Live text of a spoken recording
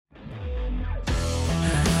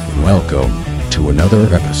welcome to another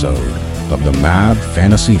episode of the Mad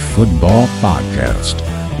Fantasy Football Podcast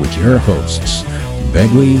with your hosts,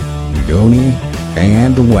 Begley, Goni,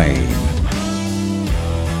 and Wayne.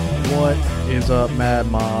 What is up, Mad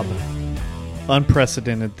Mob?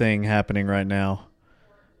 Unprecedented thing happening right now.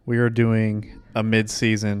 We are doing a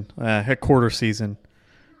mid-season, quarter season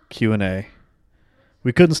Q&A.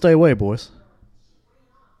 We couldn't stay away, boys.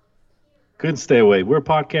 Couldn't stay away. We're a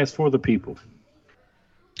podcast for the people.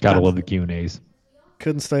 Gotta love the Q&As.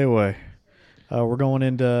 Couldn't stay away. We're going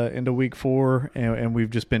into week 4, and we've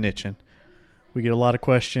just been itching. We get a lot of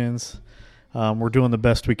questions. We're doing the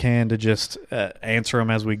best we can to just answer them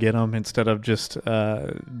as we get them instead of just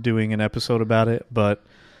doing an episode about it. But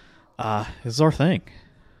it's our thing.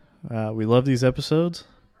 We love these episodes.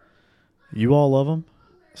 You all love them.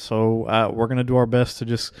 So we're going to do our best to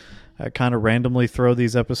just kind of randomly throw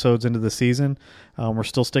these episodes into the season. We're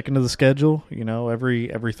still sticking to the schedule. You know,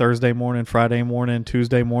 every Thursday morning, Friday morning,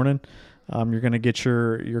 Tuesday morning, you're going to get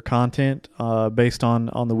your content based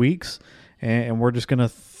on the weeks. And we're just going to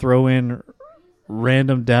throw in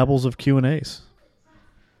random dabbles of Q&As.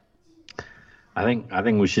 I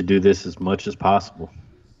think we should do this as much as possible.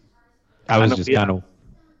 Go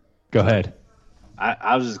ahead.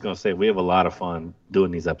 I was just going to say, we have a lot of fun doing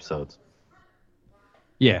these episodes.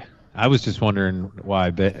 Yeah, I was just wondering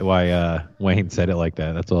why Wayne said it like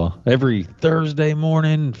that. That's all. Every Thursday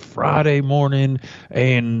morning, Friday morning,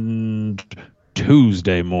 and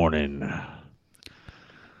Tuesday morning.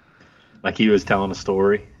 Like he was telling a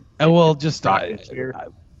story. Well, just why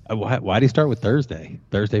do you start with Thursday?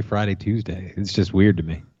 Thursday, Friday, Tuesday. It's just weird to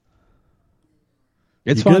me.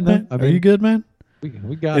 It's you fine, good, man? Are you good, man?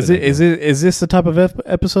 We got it. Is this the type of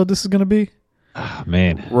episode this is going to be? Oh,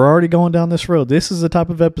 man. We're already going down this road. This is the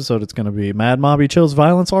type of episode it's going to be. Mad Mobby chose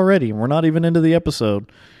violence already, and we're not even into the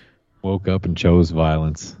episode. Woke up and chose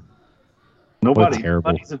violence.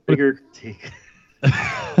 Nobody's a bigger critique.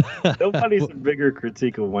 Nobody's a bigger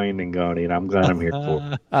critique of Wayne than Goni, and I'm glad I'm here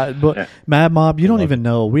for it. But Mad Mob, you don't even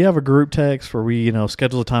know. We have a group text where we,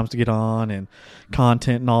 schedule the times to get on and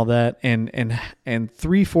content and all that. And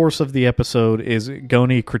 3/4 of the episode is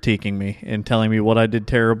Goni critiquing me and telling me what I did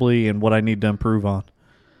terribly and what I need to improve on.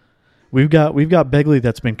 We've got Begley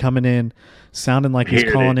that's been coming in, sounding like he's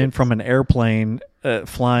calling in from an airplane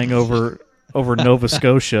flying over Nova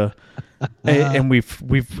Scotia. And we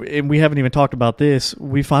haven't even talked about this.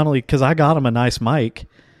 We finally, because I got him a nice mic,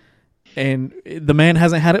 and the man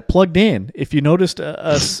hasn't had it plugged in. If you noticed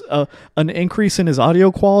an increase in his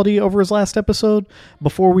audio quality over his last episode,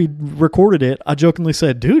 before we recorded it, I jokingly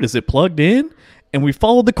said, "Dude, is it plugged in?" And we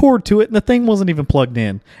followed the cord to it, and the thing wasn't even plugged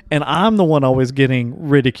in. And I'm the one always getting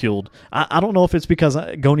ridiculed. I don't know if it's because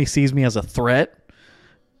Goni sees me as a threat.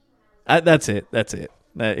 That's it.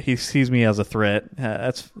 He sees me as a threat.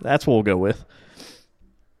 That's what we'll go with.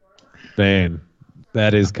 Man,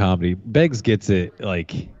 that is comedy. Beggs gets it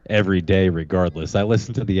like every day regardless. I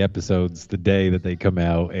listen to the episodes the day that they come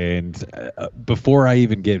out, and before I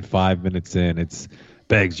even get 5 minutes in, it's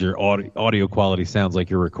Beggs, your audio quality sounds like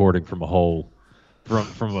you're recording from a hole,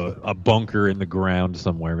 from a bunker in the ground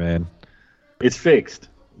somewhere, man. It's fixed.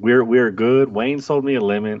 We're good. Wayne sold me a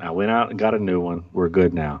lemon. I went out and got a new one. We're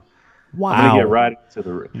good now. Wow. I'm going to get right to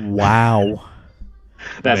the... Wow.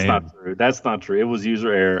 That's not true. That's not true. It was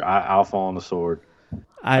user error. I'll fall on the sword.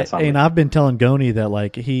 I've been telling Goni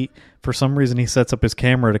that he, for some reason, he sets up his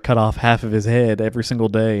camera to cut off half of his head every single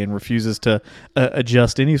day and refuses to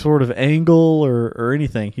adjust any sort of angle or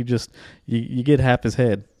anything. He just, you get half his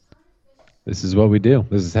head. This is what we do.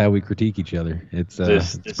 This is how we critique each other. It's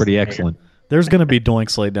pretty excellent. There's going to be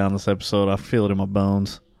doinks laid down this episode. I feel it in my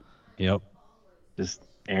bones. Yep. Just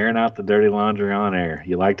airing out the dirty laundry on air.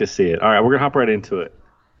 You like to see it. All right, we're going to hop right into it.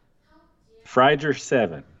 Friger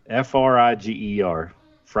 7. Friger.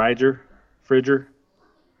 Friger.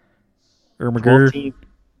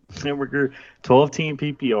 12 team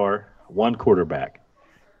PPR, 1 quarterback.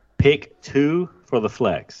 Pick 2 for the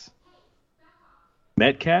flex.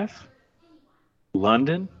 Metcalf,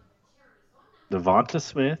 London, Devonta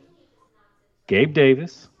Smith, Gabe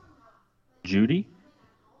Davis, Judy,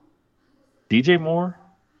 DJ Moore,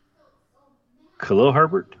 Khalil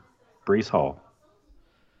Herbert, Breece Hall.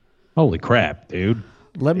 Holy crap, dude!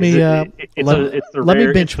 Let me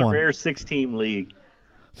bench one. Rare 6-team league.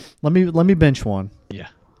 Let me bench one. Yeah.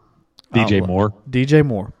 DJ Moore. DJ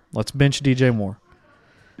Moore. Let's bench DJ Moore.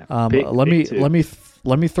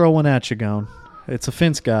 Let me throw one at you, Gone. It's a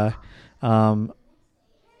fence guy. How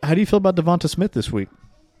do you feel about Devonta Smith this week?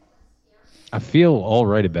 I feel all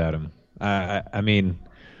right about him. I mean,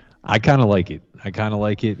 I kind of like it.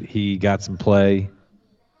 He got some play.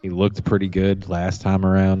 He looked pretty good last time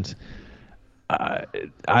around.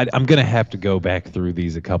 I'm going to have to go back through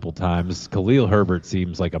these a couple times. Khalil Herbert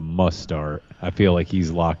seems like a must start. I feel like he's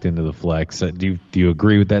locked into the flex. Do you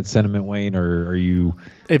agree with that sentiment, Wayne, or are you?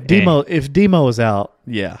 If Demo is out,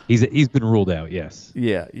 yeah, he's been ruled out. Yes.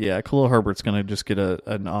 Yeah. Khalil Herbert's going to just get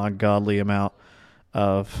an ungodly amount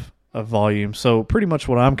of volume. So pretty much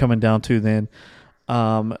what I'm coming down to then.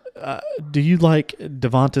 Do you like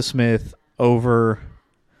Devonta Smith over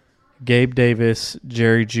Gabe Davis,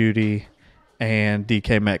 Jerry Jeudy, and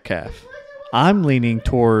DK Metcalf? I'm leaning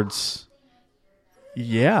towards,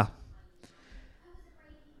 yeah.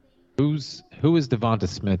 Who is Devonta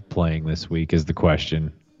Smith playing this week is the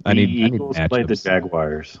question. The Eagles play the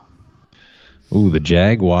Jaguars. Ooh, the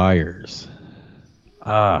Jaguars.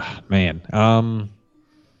 Man.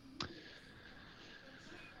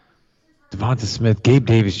 Devonta Smith, Gabe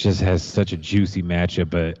Davis just has such a juicy matchup,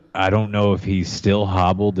 but I don't know if he's still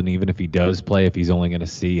hobbled, and even if he does play, if he's only going to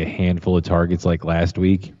see a handful of targets like last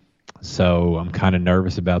week. So I'm kind of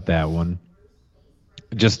nervous about that one,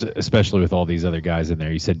 just especially with all these other guys in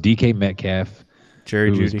there. You said DK Metcalf,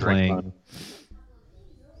 Jerry Jeudy playing.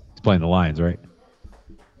 He's playing the Lions, right?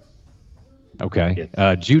 Okay.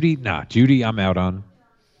 Yeah. Jeudy I'm out on.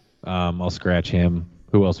 I'll scratch him.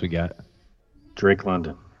 Who else we got? Drake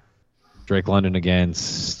London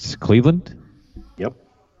against Cleveland? Yep.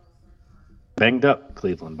 Banged up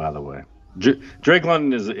Cleveland, by the way. Drake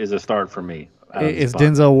London is a start for me. Is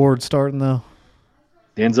Denzel Ward starting, though?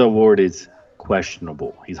 Denzel Ward is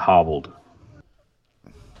questionable. He's hobbled.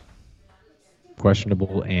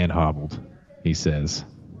 Questionable and hobbled, he says.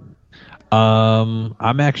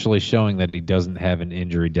 I'm actually showing that he doesn't have an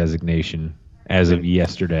injury designation as of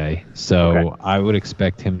yesterday. So okay. I would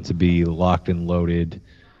expect him to be locked and loaded,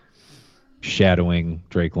 shadowing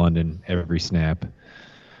Drake London every snap.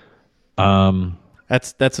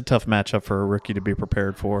 That's a tough matchup for a rookie to be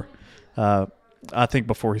prepared for. I think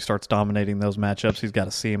before he starts dominating those matchups, he's got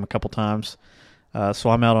to see him a couple times. So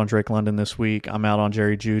I'm out on Drake London this week. I'm out on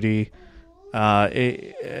Jerry Jeudy.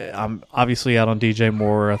 I'm obviously out on DJ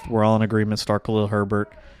Moore. We're all in agreement. Start Khalil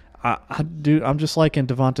Herbert. I'm just liking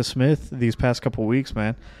Devonta Smith these past couple weeks,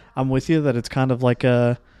 man. I'm with you that it's kind of like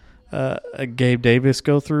a Gabe Davis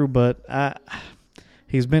go through, but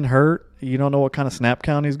he's been hurt. You don't know what kind of snap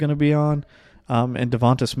count he's going to be on. And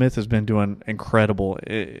Devonta Smith has been doing incredible.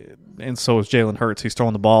 And so is Jalen Hurts. He's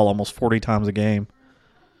throwing the ball almost 40 times a game.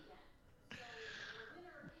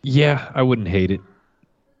 Yeah, I wouldn't hate it.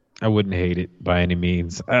 I wouldn't hate it by any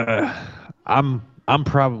means. I'm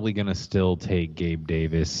probably going to still take Gabe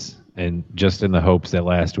Davis, and just in the hopes that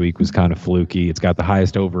last week was kind of fluky. It's got the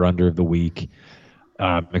highest over-under of the week.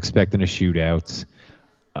 Expecting a shootout.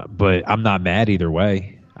 But I'm not mad either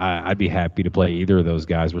way. I'd be happy to play either of those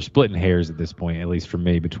guys. We're splitting hairs at this point, at least for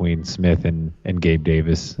me, between Smith and Gabe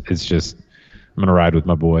Davis. It's just I'm going to ride with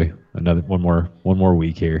my boy one more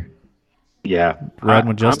week here. Yeah. Riding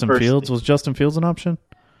with Justin Fields. Was Justin Fields an option?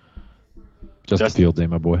 Justin Fields ain't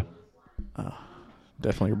my boy.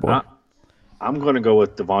 Definitely your boy. I'm going to go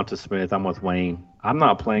with Devonta Smith. I'm with Wayne. I'm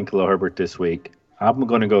not playing Khalil Herbert this week. I'm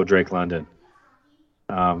going to go Drake London.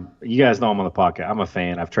 You guys know I'm on the podcast. I'm a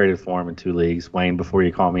fan. I've traded for him in 2 leagues. Wayne, before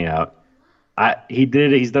you call me out, he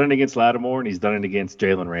did it. He's done it against Lattimore, and he's done it against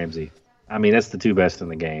Jalen Ramsey. I mean, that's the 2 best in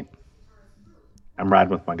the game. I'm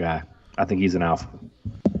riding with my guy. I think he's an alpha.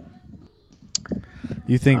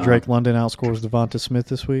 You think Drake London outscores Devonta Smith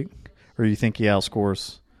this week? Or you think he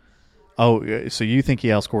outscores – so you think he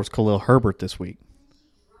outscores Khalil Herbert this week?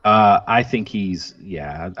 I think he's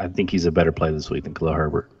a better play this week than Khalil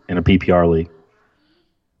Herbert in a PPR league.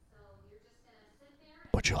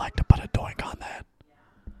 Would you like to put a doink on that?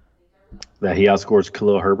 That he outscores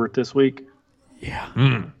Khalil Herbert this week? Yeah.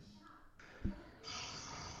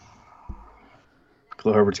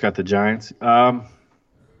 Khalil Herbert's got the Giants.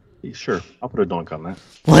 Sure, I'll put a doink on that.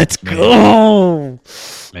 Let's go!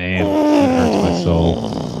 Man, that hurts my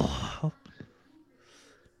soul.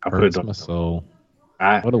 Hurts my soul.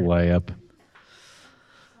 What a layup.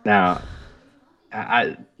 Now,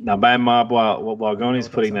 by mob, while Goni's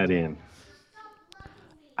putting that in,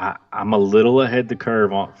 I'm a little ahead the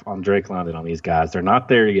curve on Drake London on these guys. They're not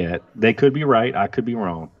there yet. They could be right. I could be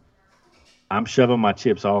wrong. I'm shoving my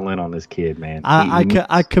chips all in on this kid, man.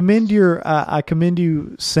 I commend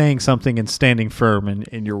you saying something and standing firm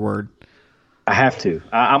in your word. I have to.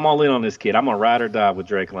 I'm all in on this kid. I'm a ride or die with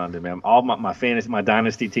Drake London, man. All my fantasy, my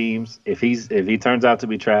dynasty teams. If he turns out to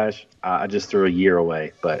be trash, I just threw a year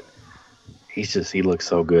away. But he looks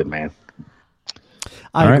so good, man.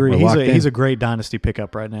 I agree. He's a great dynasty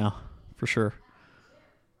pickup right now, for sure.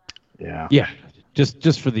 Yeah. Yeah.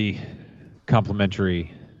 Just for the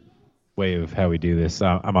complimentary way of how we do this.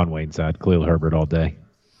 I'm on Wayne's side. Khalil Herbert all day.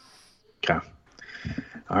 Okay.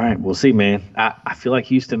 All right, we'll see, man. I feel like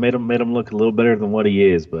Houston made him look a little better than what he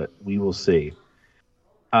is, but we will see.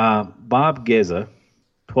 Bob Geza,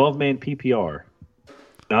 12-man PPR,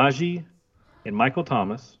 Najee and Michael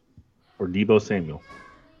Thomas or Debo Samuel.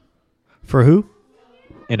 For who?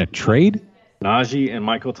 In a trade? Najee and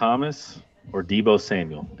Michael Thomas or Debo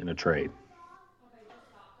Samuel in a trade.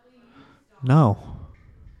 No.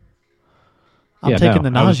 I'm taking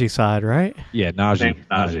the I was- Najee side, right? Yeah, Najee.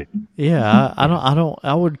 Najee. Yeah, I don't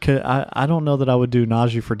know that I would do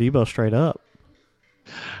Najee for Debo straight up.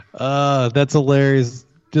 That's hilarious.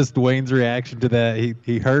 Just Wayne's reaction to that.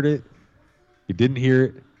 He heard it. He didn't hear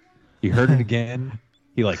it. He heard it again.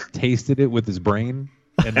 He tasted it with his brain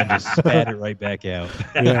and then just spat it right back out.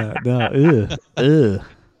 Yeah, no, ugh.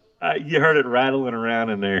 You heard it rattling around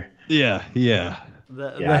in there. Yeah.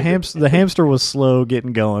 The hamster was slow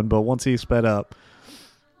getting going, but once he sped up.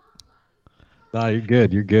 No, you're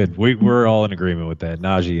good. You're good. We're all in agreement with that.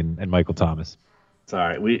 Najee and Michael Thomas. It's all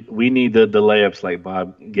right. We need the layups like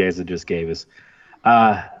Bob Gaza just gave us.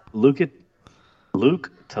 Luke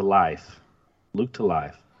to life. Luke to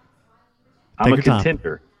life. I'm a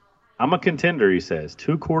contender. I'm a contender, he says.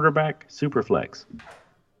 2 quarterback, super flex.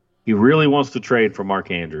 He really wants to trade for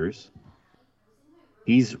Mark Andrews.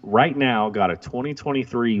 He's right now got a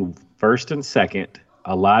 2023 first and second,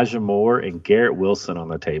 Elijah Moore and Garrett Wilson on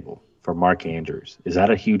the table for Mark Andrews. Is that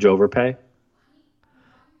a huge overpay?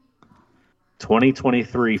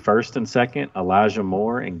 2023 first and second, Elijah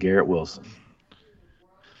Moore and Garrett Wilson.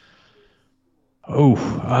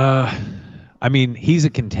 I mean, he's a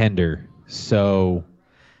contender, so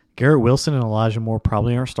Garrett Wilson and Elijah Moore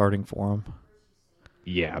probably aren't starting for him.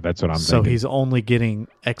 yeah, that's what I'm So thinking. he's only getting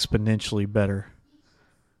exponentially better.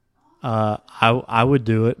 I would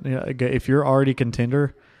do it. If you're already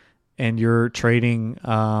contender and you're trading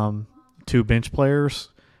 2 bench players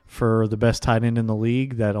for the best tight end in the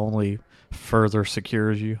league, that only further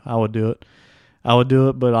secures you. I would do it.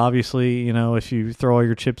 But obviously, if you throw all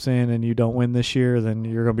your chips in and you don't win this year, then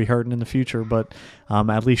you're going to be hurting in the future. But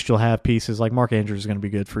at least you'll have pieces. Like Mark Andrews is going to be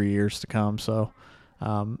good for years to come. So,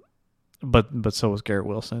 but so is Garrett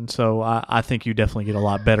Wilson. So I think you definitely get a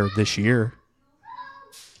lot better this year.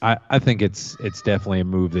 I think it's definitely a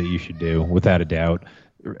move that you should do, without a doubt.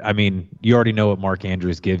 I mean, you already know what Mark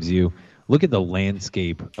Andrews gives you. Look at the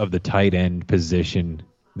landscape of the tight end position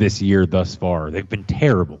this year thus far. They've been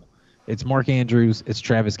terrible. It's Mark Andrews, it's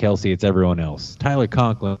Travis Kelce, it's everyone else. Tyler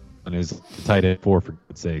Conklin is tight end 4, for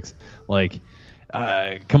God's sakes.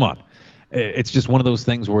 Come on. It's just one of those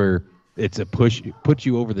things where it's a put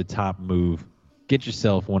you over the top move. Get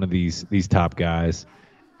yourself one of these top guys,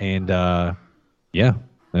 and yeah,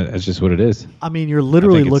 that's just what it is. I mean, you're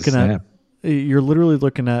literally looking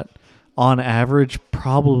at on average,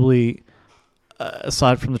 probably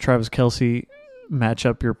aside from the Travis Kelce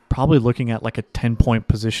matchup, you're probably looking at like a 10-point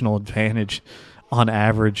positional advantage on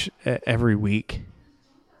average every week.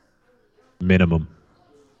 Minimum.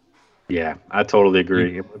 Yeah, I totally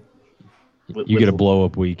agree. You get a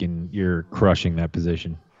blow-up week, and you're crushing that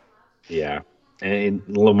position. Yeah, and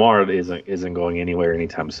Lamar isn't going anywhere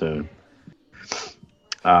anytime soon.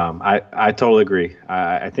 I totally agree.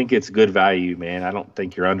 I think it's good value, man. I don't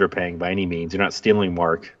think you're underpaying by any means. You're not stealing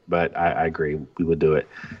Mark, but I agree. We would do it.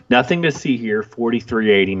 Nothing to see here.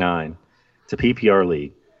 43.89. It's a PPR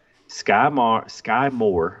league. Sky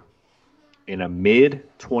Moore in a mid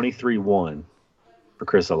 23-1 for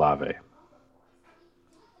Chris Olave.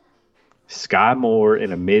 Sky Moore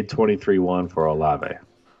in a mid 23-1 for Olave.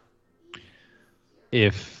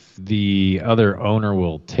 If the other owner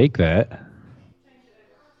will take that.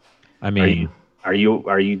 I mean, are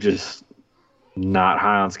you just not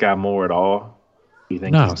high on Sky Moore at all? You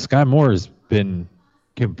think? No, Sky Moore has been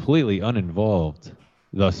completely uninvolved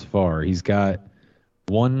thus far. He's got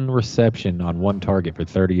 1 reception on 1 target for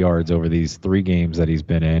 30 yards over these 3 games that he's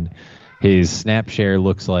been in. His snap share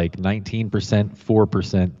looks like 19%,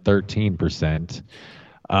 4%, 13%.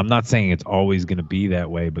 I'm not saying it's always going to be that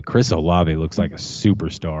way, but Chris Olave looks like a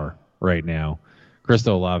superstar right now. Chris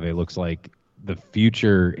Olave looks like the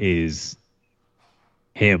future is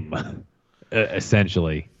him,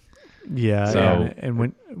 essentially. Yeah, so,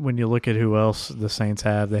 and when you look at who else the Saints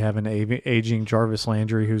have, they have an aging Jarvis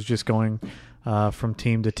Landry who's just going from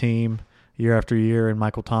team to team year after year, and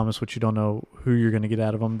Michael Thomas, which you don't know who you're going to get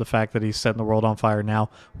out of him. The fact that he's setting the world on fire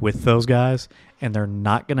now with those guys, and they're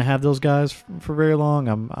not going to have those guys for very long.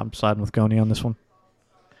 I'm siding with Goni on this one.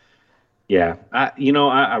 Yeah,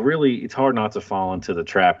 I really, it's hard not to fall into the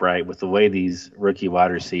trap, right? With the way these rookie wide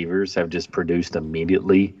receivers have just produced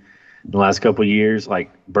immediately. in the last couple of years,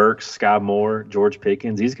 like Burks, Sky Moore, George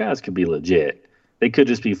Pickens, these guys could be legit. They could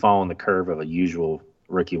just be following the curve of a usual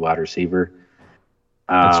rookie wide receiver.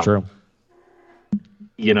 That's true.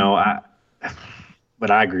 You know,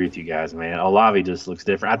 but I agree with you guys, man. Olave just looks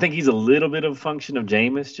different. I think he's a little bit of a function of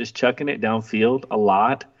Jameis, just chucking it downfield a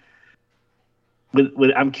lot.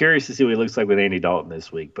 I'm curious to see what he looks like with Andy Dalton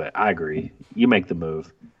this week, but I agree. You make the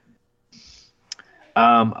move.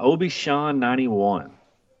 Obi Sean 91,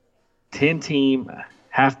 10-team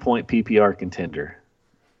half-point PPR contender.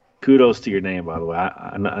 Kudos to your name, by the way.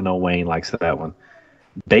 I know Wayne likes that one.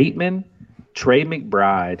 Bateman, Trey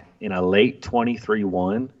McBride in a late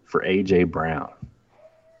 23-1 for A.J. Brown.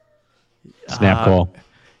 Snap call.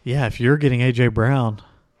 Yeah, if you're getting A.J. Brown,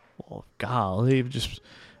 well, golly,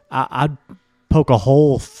 I'd poke a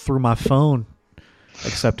hole through my phone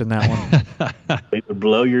accepting that one. It would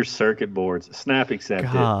blow your circuit boards. Snap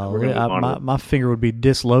accepted. Golly, my finger would be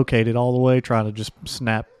dislocated all the way trying to just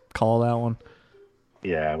snap call that one.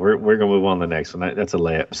 Yeah, we're going to move on to the next one. That's a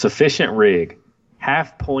layup. Sufficient rig,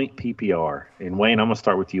 half-point PPR. And, Wayne, I'm going to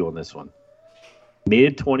start with you on this one.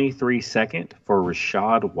 Mid-23 second for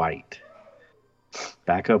Rachaad White.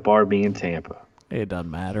 Backup RB in Tampa. It doesn't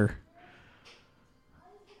matter.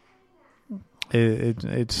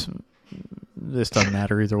 This doesn't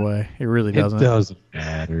matter either way. It really doesn't. It doesn't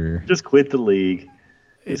matter. Just quit the league.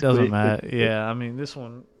 It doesn't matter. Yeah, I mean, this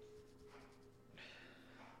one...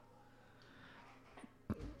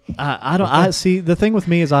 I see. The thing with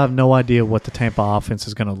me is I have no idea what the Tampa offense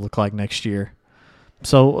is going to look like next year.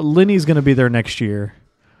 So Lenny's going to be there next year.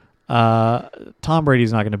 Tom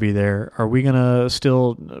Brady's not going to be there. Are we going to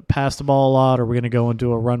still pass the ball a lot? Or are we going to go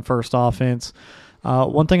into a run-first offense?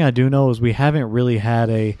 One thing I do know is we haven't really had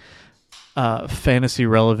a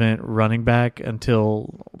fantasy-relevant running back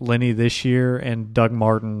until Lenny this year and Doug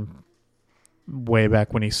Martin way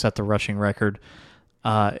back when he set the rushing record.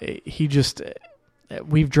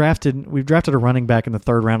 We've drafted a running back in the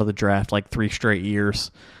third round of the draft like 3 straight years.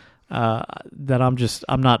 That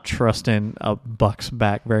I'm not trusting a Bucks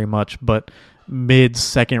back very much, but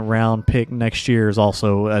mid-second round pick next year is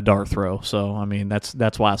also a dart throw. So I mean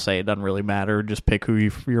that's why I say it doesn't really matter. Just pick who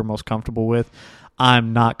you're most comfortable with.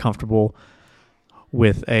 I'm not comfortable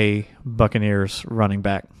with a Buccaneers running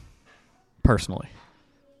back personally.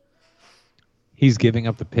 He's giving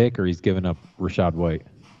up the pick, or he's giving up Rachaad White?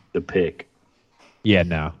 The pick. Yeah,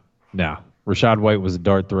 no. Rachaad White was a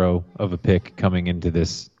dart throw of a pick coming into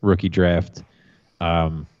this rookie draft.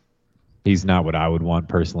 He's not what I would want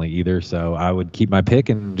personally either, so I would keep my pick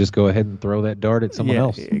and just go ahead and throw that dart at someone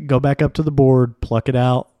else. Go back up to the board, pluck it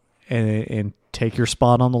out, and take your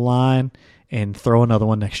spot on the line and throw another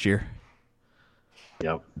one next year.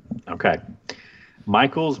 Yep. Okay.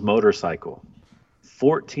 Michael's Motorcycle,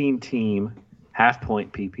 14-team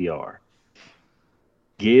half-point PPR.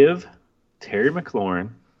 Give Terry McLaurin,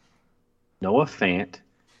 Noah Fant,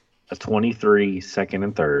 a 23 second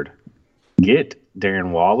and third. Get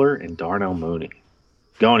Darren Waller and Darnell Mooney.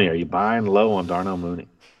 Goni, are you buying low on Darnell Mooney?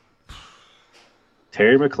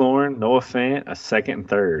 Terry McLaurin, Noah Fant, a second and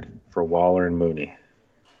third for Waller and Mooney.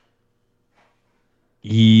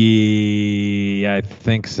 Yeah, I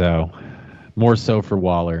think so. More so for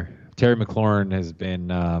Waller. Terry McLaurin has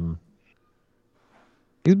been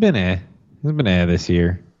he's been this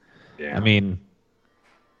year. Yeah. I mean,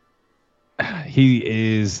 he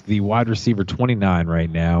is the wide receiver 29 right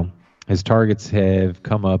now. His targets have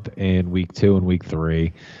come up in week 2 and week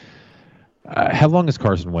 3. How long is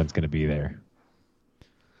Carson Wentz going to be there?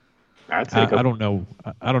 I don't know.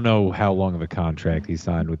 I don't know how long of a contract he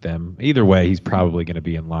signed with them. Either way, he's probably going to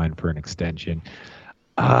be in line for an extension.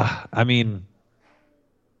 I mean,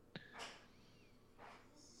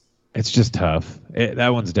 it's just tough. That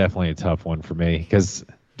one's definitely a tough one for me because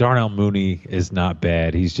Darnell Mooney is not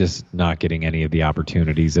bad. He's just not getting any of the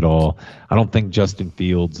opportunities at all. I don't think Justin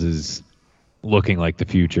Fields is looking like the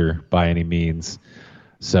future by any means.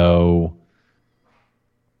 So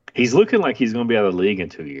he's looking like he's going to be out of the league in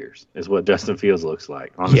 2 years, is what Justin Fields looks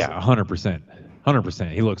like. Honestly. Yeah, 100%.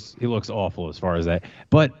 100%. He looks awful as far as that.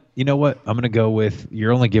 But you know what? I'm going to go with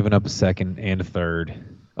you're only giving up a second and a third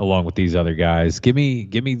along with these other guys. Give me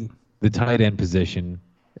the tight end position,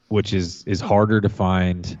 which is harder to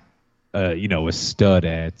find, a stud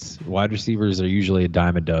at. Wide receivers are usually a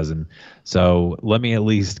dime a dozen. So let me at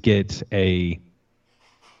least get I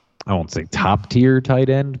won't say top tier tight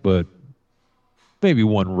end, but maybe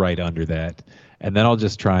one right under that. And then I'll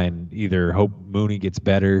just try and either hope Mooney gets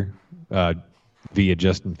better via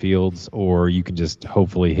Justin Fields, or you can just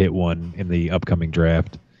hopefully hit one in the upcoming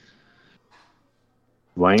draft.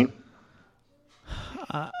 Wayne?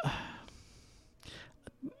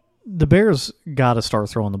 the Bears got to start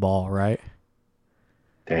throwing the ball, right?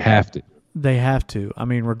 They have to. They have to. I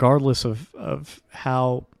mean, regardless of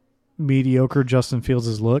how mediocre Justin Fields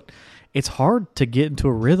has looked, it's hard to get into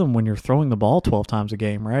a rhythm when you're throwing the ball 12 times a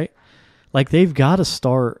game, right? Like they've got to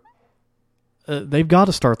start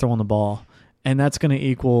throwing the ball, and that's going to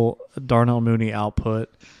equal Darnell Mooney output.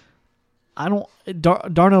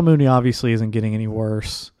 Darnell Mooney obviously isn't getting any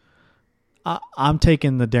worse. I'm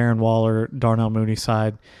taking the Darren Waller, Darnell Mooney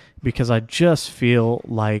side because I just feel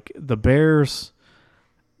like the Bears,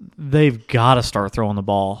 they've got to start throwing the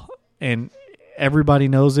ball, and everybody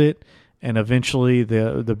knows it. And eventually,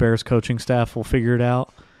 the Bears coaching staff will figure it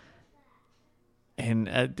out. And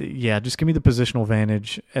just give me the positional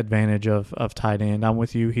advantage of tight end. I'm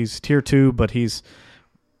with you. He's tier 2, but he's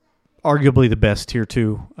arguably the best tier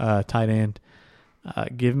 2 tight end.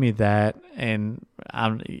 Give me that. And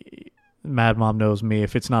Mad Mom knows me.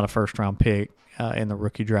 If it's not a first round pick in the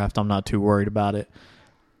rookie draft, I'm not too worried about it.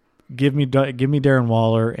 Give me Darren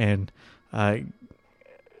Waller, and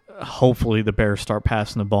hopefully the Bears start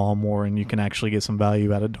passing the ball more, and you can actually get some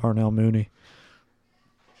value out of Darnell Mooney.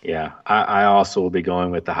 Yeah, I also will be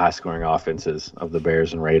going with the high-scoring offenses of the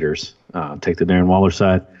Bears and Raiders. Take the Darren Waller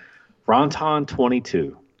side. Ronton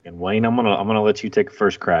 22, and Wayne, I'm gonna let you take a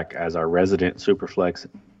first crack as our resident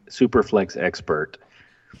Superflex expert.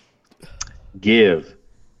 Give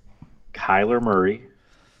Kyler Murray.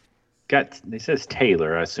 It says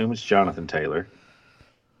Taylor. I assume it's Jonathan Taylor.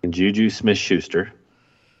 And Juju Smith-Schuster.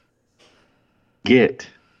 Get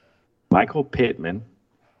Michael Pittman,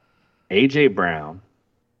 A.J. Brown,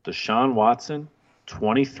 Deshaun Watson,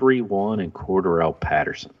 23-1, and Cordarrelle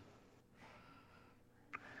Patterson.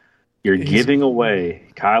 You're giving away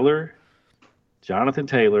Kyler, Jonathan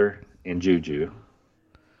Taylor, and Juju.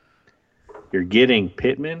 You're getting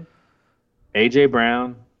Pittman, A.J.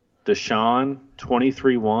 Brown, Deshaun,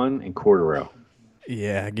 23-1, and Cordarrelle.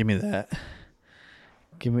 Yeah, give me that.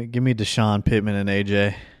 Give me Deshaun, Pittman, and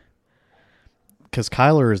A.J. Because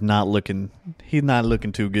Kyler is not looking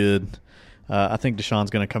too good. I think Deshaun's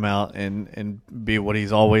going to come out and be what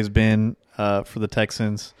he's always been for the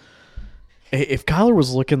Texans. If Kyler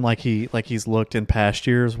was looking like he's looked in past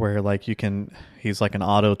years, where he's like an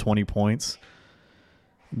auto 20 points,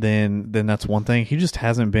 then that's one thing. He just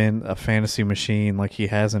hasn't been a fantasy machine like he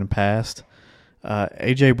has in the past.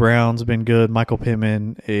 A.J. Brown's been good. Michael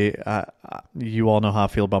Pittman, you all know how I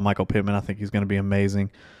feel about Michael Pittman. I think he's going to be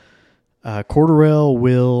amazing. Cordarrelle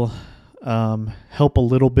will help a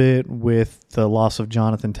little bit with the loss of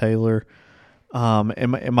Jonathan Taylor.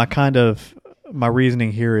 And my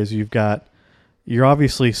reasoning here is you're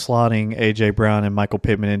obviously slotting A.J. Brown and Michael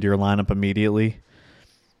Pittman into your lineup immediately.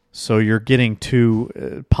 So you're getting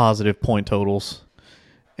two positive point totals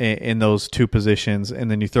in those two positions,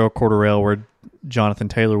 and then you throw Cordarrelle where Jonathan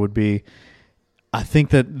Taylor would be. I think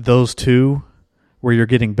that those two, where you're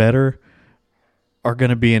getting better, are going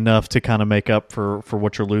to be enough to kind of make up for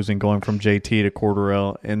what you're losing going from JT to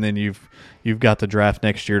Cordarrelle, and then you've got the draft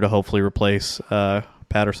next year to hopefully replace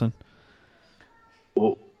Patterson.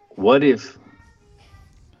 Well, what if?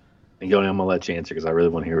 And Yoni, I'm gonna let you answer because I really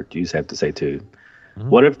want to hear what you have to say too. Mm-hmm.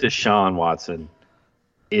 What if Deshaun Watson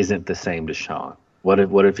isn't the same Deshaun? What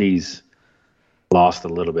if he's lost a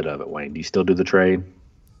little bit of it, Wayne? Do you still do the trade?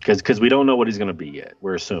 Because we don't know what he's going to be yet.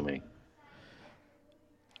 We're assuming.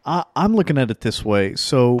 I'm looking at it this way.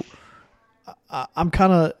 So I'm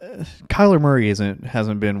kind of Kyler Murray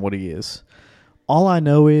hasn't been what he is. All I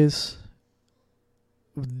know is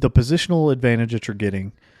the positional advantage that you're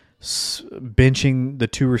getting, benching the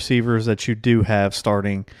two receivers that you do have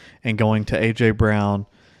starting and going to A.J. Brown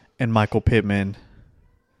and Michael Pittman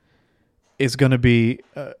is going to be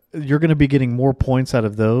you're going to be getting more points out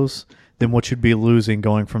of those than what you'd be losing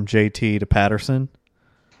going from JT to Patterson.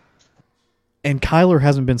 And Kyler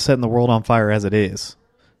hasn't been setting the world on fire as it is.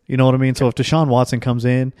 You know what I mean? So if Deshaun Watson comes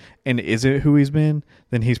in and isn't who he's been,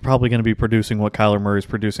 then he's probably going to be producing what Kyler Murray's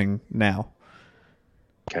producing now.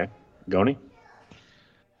 Okay. Goni?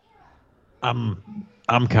 I'm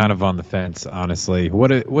kind of on the fence, honestly.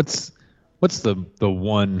 What's the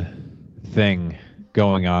one thing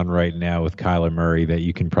going on right now with Kyler Murray that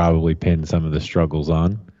you can probably pin some of the struggles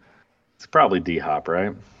on? It's probably D-Hop,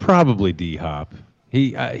 right? Probably D-Hop.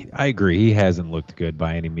 I agree. He hasn't looked good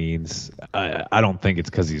by any means. I don't think it's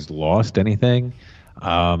because he's lost anything.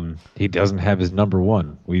 He doesn't have his number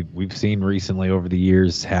one. We've seen recently over the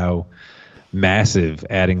years how massive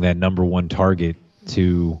adding that number one target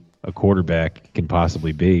to a quarterback can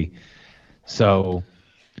possibly be. So,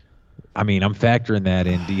 I mean, I'm factoring that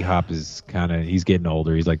in. D-Hop is he's getting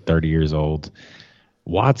older. He's like 30 years old.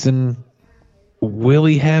 Watson, Will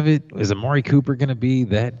he have it? Is Amari Cooper going to be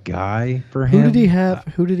that guy for him? Who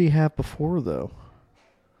did he have before though?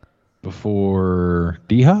 Before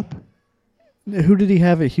D-Hop? Who did he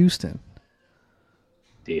have at Houston?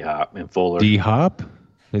 D-Hop and Fuller. D-Hop?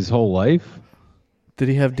 His whole life? Did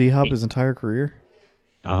he have D-Hop his entire career?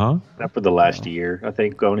 Uh-huh. Except for the last year, I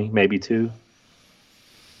think, Goni, maybe 2.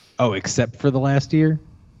 Oh, except for the last year?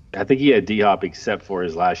 I think he had D-Hop except for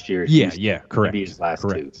his last year. Yeah, correct. Maybe his last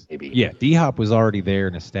correct. 2, maybe. Yeah, D-Hop was already there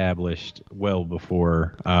and established well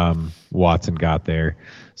before Watson got there.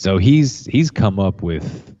 So he's come up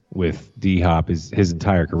with D-Hop his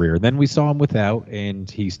entire career. And then we saw him without,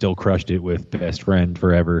 and he still crushed it with best friend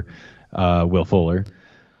forever, Will Fuller,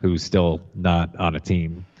 who's still not on a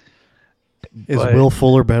team. Is Will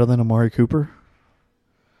Fuller better than Amari Cooper?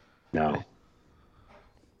 No.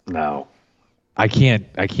 I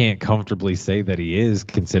can't comfortably say that he is,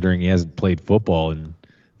 considering he hasn't played football in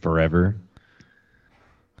forever.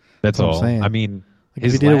 That's all. I'm saying. I mean, Like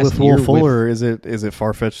if he did it with Will Fuller, is it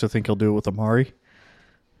far fetched to think he'll do it with Amari?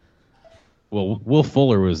 Well, Will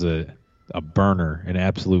Fuller was a burner, an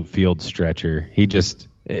absolute field stretcher.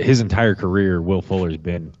 His entire career, Will Fuller's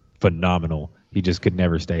been phenomenal. He just could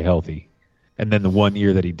never stay healthy. And then the one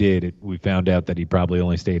year that he did, we found out that he probably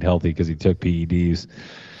only stayed healthy because he took PEDs.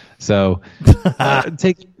 So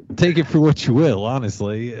take it for what you will,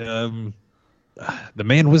 honestly. The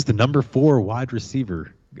man was the number 4 wide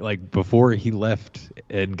receiver, like before he left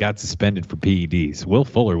and got suspended for PEDs. Will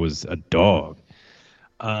Fuller was a dog.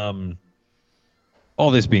 All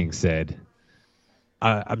this being said,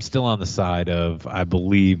 I'm still on the side of I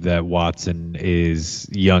believe that Watson is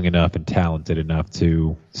young enough and talented enough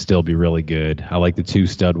to still be really good. I like the 2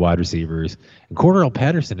 stud wide receivers. And Cordarrelle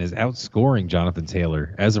Patterson is outscoring Jonathan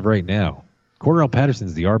Taylor as of right now. Cordarrelle Patterson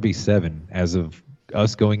is the RB7 as of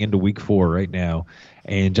us going into week 4 right now.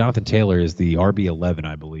 And Jonathan Taylor is the RB11,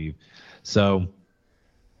 I believe. So,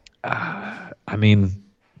 I mean,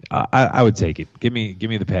 I would take it. Give me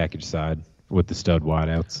the package side with the stud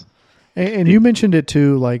wideouts. And you mentioned it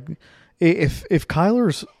too. Like if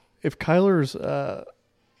Kyler's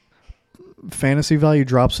fantasy value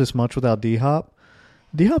drops this much without D-Hop,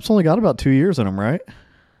 D-Hop's only got about 2 years in him, right?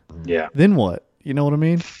 Yeah. Then what? You know what I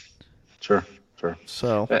mean? Sure.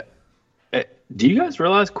 So, do you guys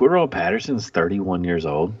realize Cordarrelle Patterson's 31 years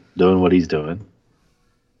old, doing what he's doing?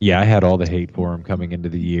 Yeah, I had all the hate for him coming into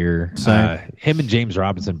the year. Same. Him and James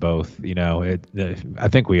Robinson both. I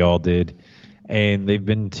think we all did. And they've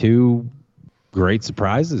been 2 great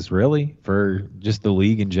surprises, really, for just the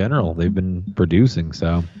league in general. They've been producing,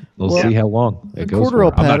 so we'll see how long it goes for.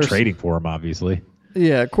 I'm not trading for him, obviously.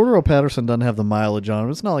 Yeah, Cordarrelle Patterson doesn't have the mileage on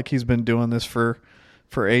him. It's not like he's been doing this for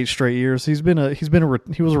 8 straight years. He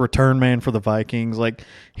was a return man for the Vikings. Like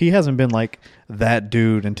he hasn't been like that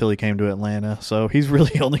dude until he came to Atlanta. So he's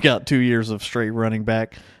really only got 2 years of straight running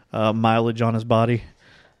back mileage on his body.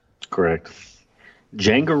 Correct.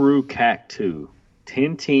 Djangaroo Cac 2,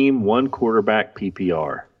 10-team, 1 quarterback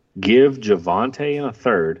PPR. Give Javonte in a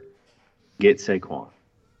third. Get Saquon.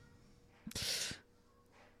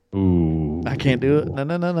 Ooh. I can't do it. No.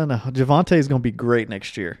 Javonte is going to be great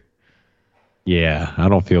next year. Yeah, I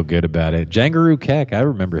don't feel good about it. Djangaroo Cac, I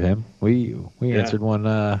remember him. We answered one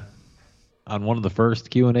on one of the first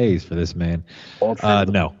Q&As for this man.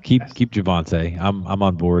 No, keep Javonte. I'm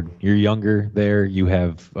on board. You're younger there. You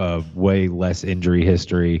have way less injury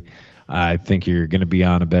history. I think you're going to be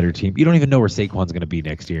on a better team. You don't even know where Saquon's going to be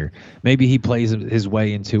next year. Maybe he plays his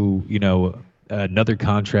way into another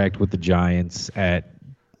contract with the Giants at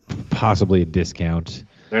possibly a discount.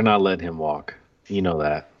 They're not letting him walk. You know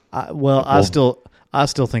that. I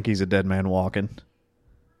still think he's a dead man walking.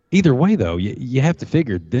 Either way, though, you have to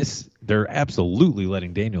figure this. They're absolutely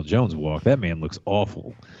letting Daniel Jones walk. That man looks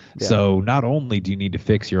awful. Yeah. So not only do you need to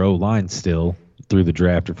fix your O-line still through the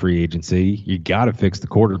draft or free agency, you got to fix the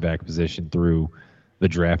quarterback position through the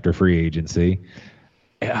draft or free agency.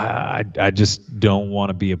 I just don't want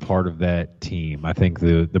to be a part of that team. I think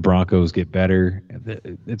the Broncos get better.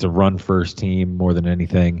 It's a run-first team more than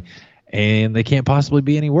anything, and they can't possibly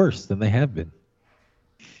be any worse than they have been.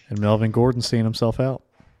 And Melvin Gordon seeing himself out.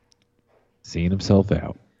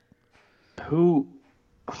 Who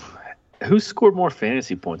scored more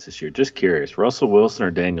fantasy points this year? Just curious. Russell Wilson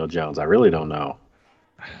or Daniel Jones? I really don't know.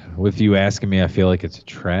 With you asking me, I feel like it's a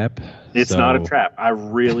trap. It's not a trap. I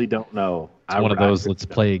really don't know. It's one of those, let's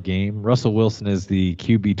play a game. Russell Wilson is the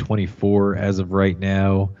QB 24 as of right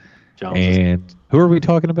now. And who are we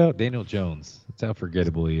talking about? Daniel Jones. That's how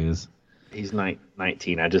forgettable he is. He's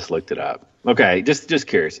 19. I just looked it up. Okay, just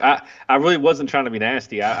curious. I really wasn't trying to be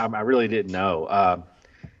nasty. I really didn't know.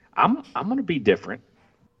 I'm going to be different.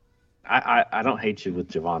 I don't hate you with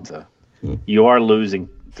Javonte. You are losing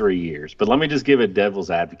 3 years, but let me just give a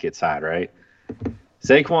devil's advocate side, right?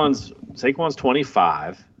 Saquon's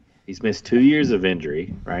 25. He's missed 2 years of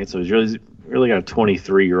injury, right? So he's really got a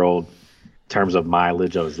 23-year-old in terms of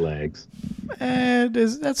mileage of his legs. And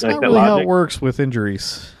that's Like not that really how logic? it works with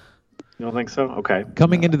injuries. You don't think so? Okay.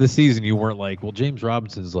 Coming into the season, you weren't like, well, James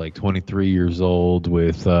Robinson's like 23 years old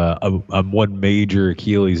with one major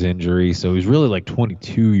Achilles injury, so he's really like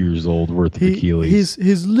 22 years old worth of Achilles.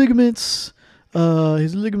 His ligaments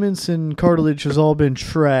and cartilage has all been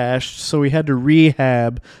trashed, so he had to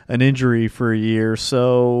rehab an injury for a year.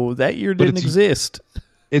 So that year didn't exist.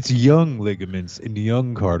 It's young ligaments and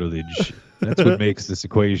young cartilage. That's what makes this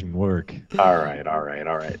equation work. All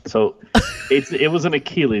right. So it was an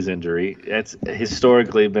Achilles injury. That's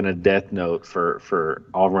historically been a death note for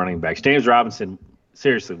all running backs. James Robinson,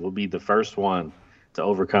 seriously, will be the first one to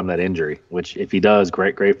overcome that injury, which if he does,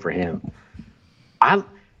 great for him.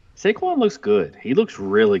 Saquon looks good. He looks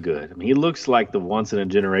really good. I mean, he looks like the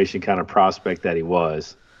once-in-a-generation kind of prospect that he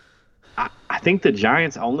was. I think the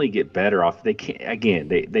Giants only get better off. They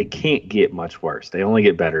can't get much worse. They only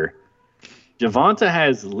get better. Javonte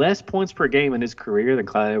has less points per game in his career than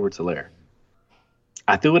Clyde Edwards-Helaire.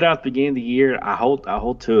 I threw it out at the beginning of the year. I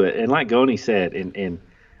hold to it. And like Goni said, and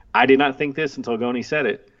I did not think this until Goni said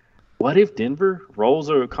it, what if Denver rolls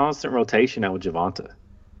a constant rotation out with Javonte?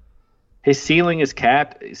 His ceiling is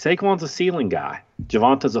capped. Saquon's a ceiling guy.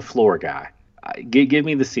 Javonte's a floor guy. Give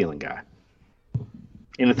me the ceiling guy.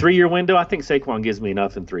 In a 3-year window, I think Saquon gives me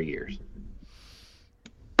enough in 3 years.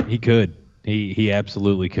 He could. He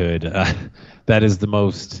absolutely could. That is the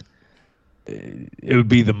most. It would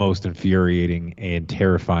be the most infuriating and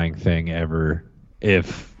terrifying thing ever.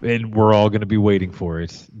 And we're all going to be waiting for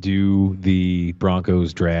it. Do the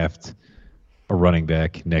Broncos draft a running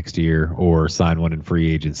back next year or sign one in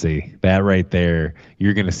free agency? That right there,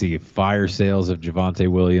 you're going to see fire sales of Javonte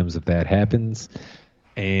Williams if that happens.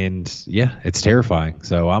 And yeah, it's terrifying.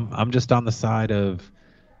 So I'm just on the side of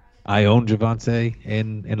I own Javonte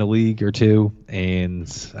in a league or two, and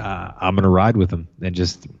I'm going to ride with him and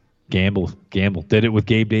just gamble. Did it with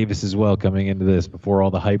Gabe Davis as well coming into this before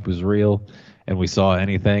all the hype was real and we saw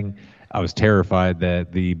anything. I was terrified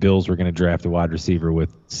that the Bills were going to draft a wide receiver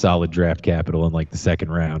with solid draft capital in like the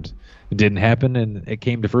second round. It didn't happen, and it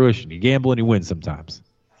came to fruition. You gamble and you win sometimes.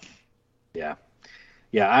 Yeah.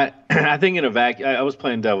 I think in a vacuum, I was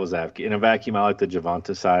playing devil's advocate. In a vacuum, I like the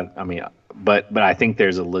Javonte side. I mean, but I think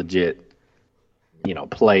there's a legit,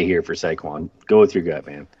 play here for Saquon. Go with your gut,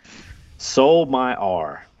 man. Sold my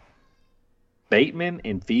R. Bateman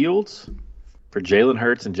and Fields for Jalen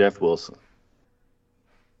Hurts and Jeff Wilson.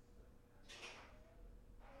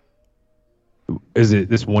 Is it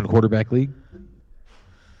this one quarterback league?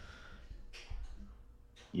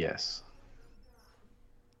 Yes.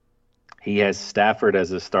 He has Stafford as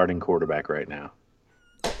his starting quarterback right now.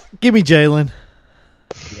 Give me Jalen.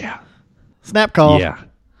 Yeah. Snap call.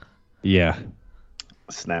 Yeah.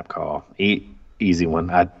 Snap call. Easy one.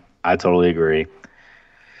 I totally agree.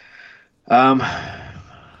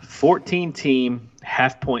 14-team,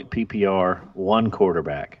 half-point PPR, one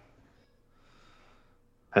quarterback.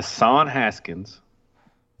 Hassan Haskins.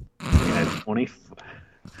 He had 20.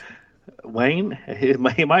 Wayne, he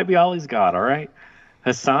might be all he's got, all right?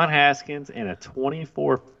 Hassan Haskins and a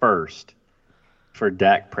 24 first for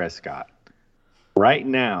Dak Prescott. Right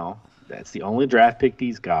now, that's the only draft pick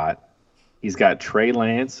he's got. He's got Trey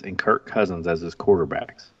Lance and Kirk Cousins as his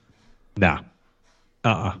quarterbacks. Nah.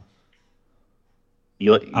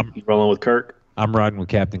 You rolling with Kirk? I'm riding with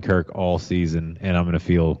Captain Kirk all season, and I'm going to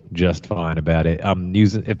feel just fine about it.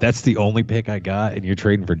 If that's the only pick I got and you're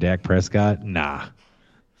trading for Dak Prescott, nah.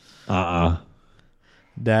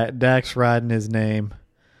 Dak's riding his name.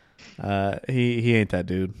 He ain't that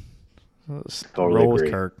dude. Totally Roll agree.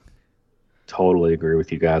 with Kirk. Totally agree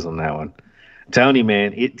with you guys on that one. I'm telling you,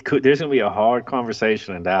 man, there's going to be a hard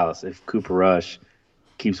conversation in Dallas if Cooper Rush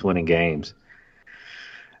keeps winning games.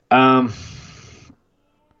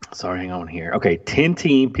 Sorry, hang on here. Okay,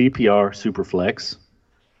 10-team PPR Superflex.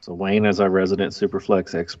 So Wayne, as our resident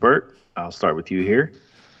Superflex expert, I'll start with you here.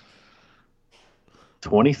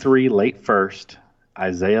 23 late first,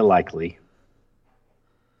 Isaiah Likely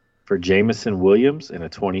for Jamison Williams and a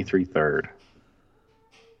 23 third.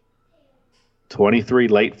 23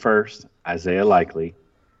 late first, Isaiah Likely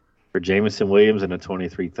for Jamison Williams and a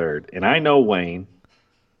 23 third. And I know Wayne.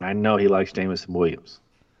 I know he likes Jamison Williams.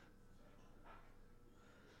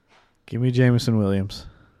 Give me Jamison Williams.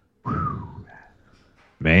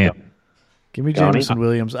 Man. Give me Johnny? Jamison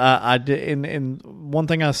Williams. I did, and one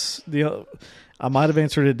thing I might have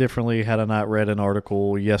answered it differently had I not read an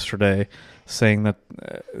article yesterday saying that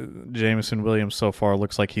Jameson Williams so far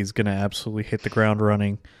looks like he's going to absolutely hit the ground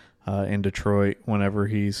running in Detroit whenever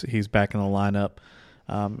he's back in the lineup.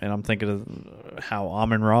 And I'm thinking of how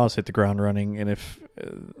Amon-Ra's hit the ground running, and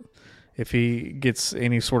if he gets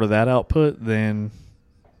any sort of that output, then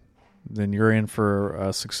you're in for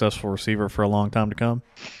a successful receiver for a long time to come.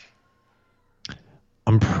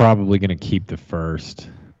 I'm probably going to keep the first.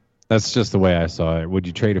 That's just the way I saw it. Would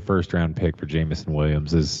you trade a first-round pick for Jameson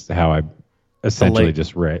Williams is how I essentially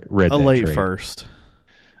just read that late trade. First.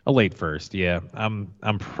 A late first, yeah. I'm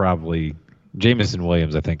probably – Jameson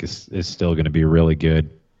Williams I think is still going to be really good.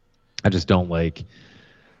 I just don't like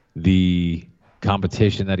the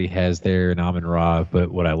competition that he has there in Amon-Ra, but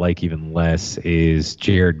what I like even less is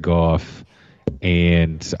Jared Goff,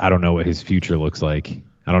 and I don't know what his future looks like.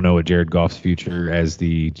 I don't know what Jared Goff's future as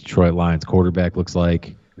the Detroit Lions quarterback looks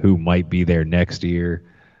like, who might be there next year,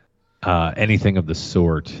 anything of the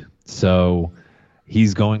sort. So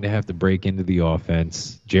he's going to have to break into the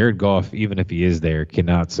offense. Jared Goff, even if he is there,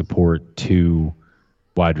 cannot support two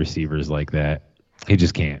wide receivers like that. He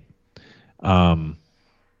just can't.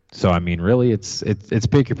 So, I mean, really, it's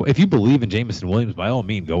pick your point. If you believe in Jameson Williams, by all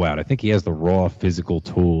means, go out. I think he has the raw physical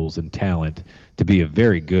tools and talent to be a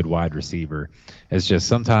very good wide receiver. It's just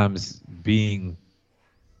sometimes being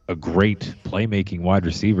a great playmaking wide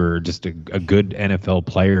receiver, just a good NFL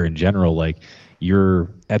player in general, like you're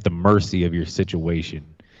at the mercy of your situation.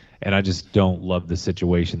 And I just don't love the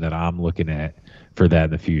situation that I'm looking at for that in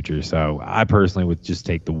the future. So I personally would just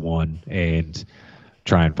take the one and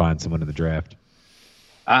try and find someone in the draft.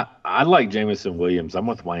 I like Jameson Williams. I'm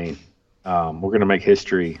with Wayne. We're going to make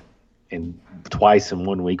history twice in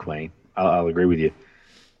 1 week, Wayne. I'll agree with you.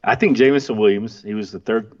 I think Jameson Williams, he was the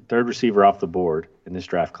third receiver off the board in this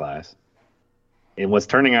draft class, and what's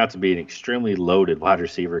turning out to be an extremely loaded wide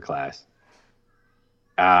receiver class.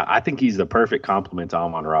 I think he's the perfect complement to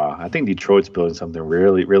Amon-Ra. I think Detroit's building something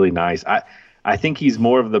really, really nice. I think he's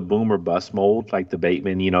more of the boom or bust mold, like the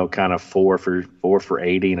Bateman, kind of 4 for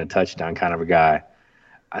 80 and a touchdown kind of a guy.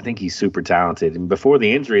 I think he's super talented. And before the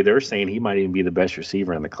injury, they were saying he might even be the best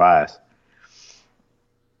receiver in the class.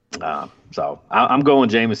 So I'm going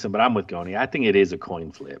Jameson, but I'm with Goni. I think it is a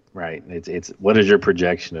coin flip, right? It's what is your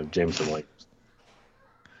projection of Jameson Williams?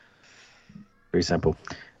 Very simple.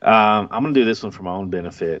 I'm going to do this one for my own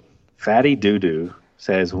benefit. Fatty Doodoo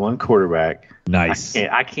says one quarterback. Nice.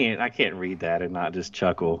 I can't read that and not just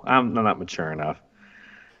chuckle. I'm not mature enough.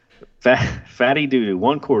 Fatty Doodoo,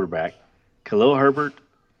 one quarterback, Khalil Herbert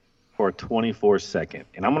for a 24 second.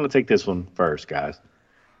 And I'm going to take this one first, guys.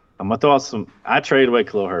 I'm going to throw out I traded away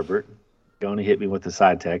Khalil Herbert. Goni hit me with the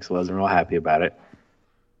side text. Wasn't real happy about it.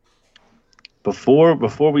 Before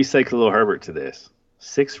we say Khalil Herbert to this,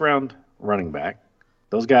 6th round running back.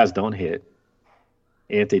 Those guys don't hit.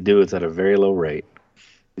 And if they do, it's at a very low rate.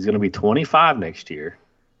 He's going to be 25 next year.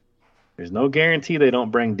 There's no guarantee they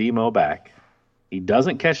don't bring Demo back. He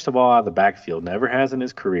doesn't catch the ball out of the backfield. Never has in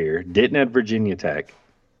his career. Didn't at Virginia Tech.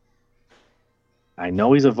 I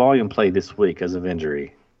know he's a volume play this week because of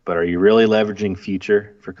injury. But are you really leveraging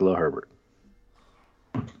future for Khalil Herbert?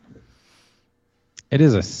 It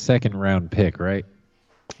is a 2nd round pick, right?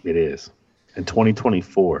 It is. In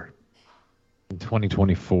 2024. In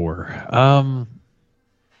 2024.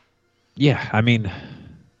 Yeah, I mean,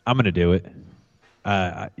 I'm going to do it.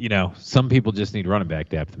 Some people just need running back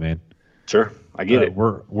depth, man. Sure, I get it.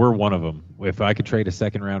 We're one of them. If I could trade a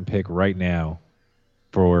 2nd round pick right now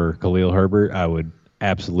for Khalil Herbert, I would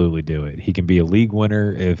absolutely do it. He can be a league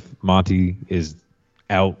winner if Monty is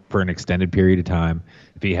out for an extended period of time.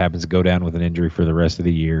 If he happens to go down with an injury for the rest of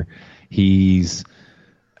the year, he's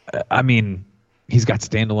got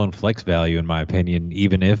standalone flex value, in my opinion,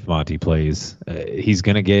 even if Monty plays. He's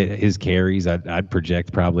going to get his carries. I'd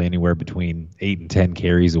project probably anywhere between 8 and 10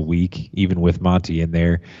 carries a week, even with Monty in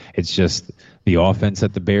there. It's just the offense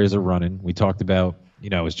that the Bears are running. We talked about,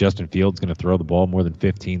 is Justin Fields going to throw the ball more than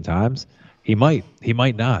 15 times? He might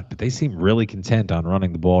not, but they seem really content on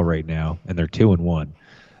running the ball right now, and they're 2-1.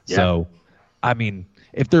 Yeah. So, I mean,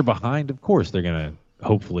 if they're behind, of course they're going to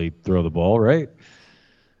hopefully throw the ball, right?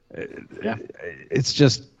 Yeah. It's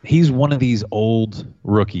just he's one of these old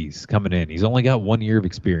rookies coming in. He's only got 1 year of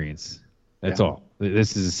experience. That's all.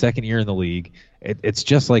 This is his 2nd year in the league. It's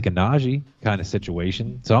just like a Najee kind of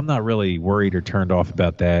situation. So I'm not really worried or turned off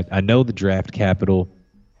about that. I know the draft capital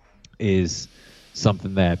is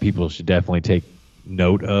something that people should definitely take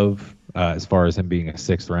note of as far as him being a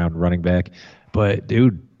 6th round running back. But,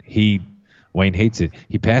 dude, Wayne hates it.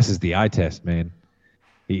 He passes the eye test, man.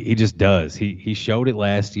 He just does. He showed it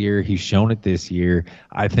last year. He's shown it this year.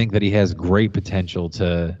 I think that he has great potential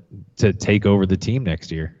to take over the team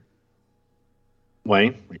next year.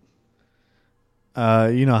 Wayne?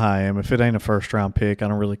 You know how I am. If it ain't a first-round pick, I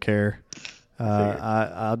don't really care.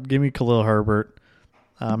 I'll give me Khalil Herbert.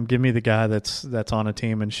 Give me the guy that's on a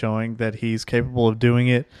team and showing that he's capable of doing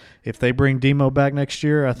it. If they bring Demo back next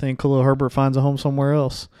year, I think Khalil Herbert finds a home somewhere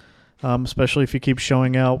else, especially if he keeps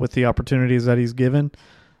showing out with the opportunities that he's given.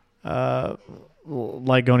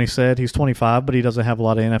 Like Goni said, he's 25, but he doesn't have a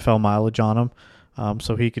lot of NFL mileage on him,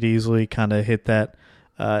 so he could easily kind of hit that.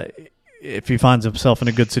 If he finds himself in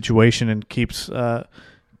a good situation and keeps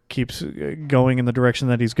going in the direction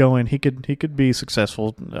that he's going, he could be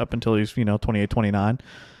successful up until he's 28, 29.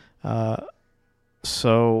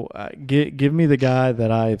 So give me the guy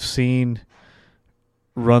that I've seen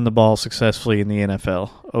run the ball successfully in the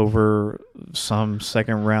NFL over some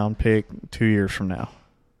second round pick 2 years from now.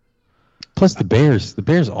 Plus the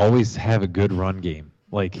Bears always have a good run game.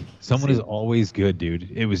 Like, someone is always good,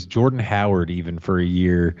 dude. It was Jordan Howard even for a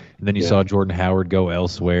year, and then you saw Jordan Howard go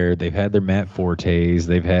elsewhere. They've had their Matt Fortes.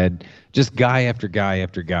 They've had just guy after guy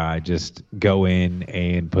after guy just go in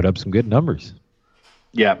and put up some good numbers.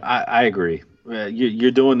 Yeah, I agree.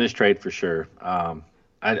 You're doing this trade for sure.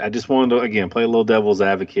 I just wanted to, again, play a little devil's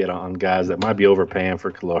advocate on guys that might be overpaying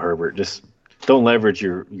for Khalil Herbert. Just don't leverage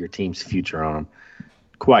your team's future on them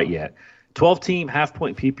quite yet. 12-team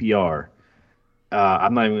half-point PPR.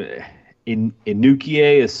 I'm not even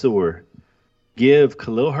Inukie Asur. Give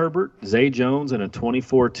Khalil Herbert, Zay Jones, and a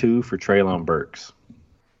 24-2 for Treylon Burks.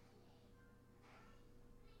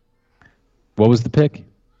 What was the pick?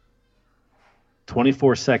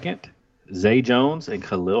 24-second, Zay Jones and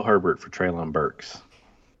Khalil Herbert for Treylon Burks.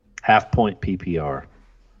 Half-point PPR.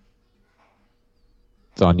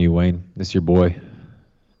 It's on you, Wayne. This is your boy.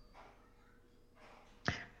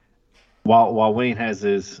 While Wayne has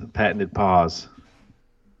his patented pause,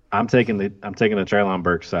 I'm taking the Treylon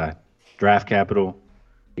Burks side. Draft capital.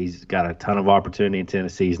 He's got a ton of opportunity in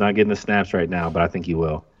Tennessee. He's not getting the snaps right now, but I think he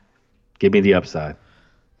will. Give me the upside.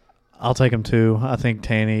 I'll take him too. I think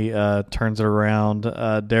Tanny turns it around.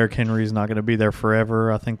 Derrick Henry's not going to be there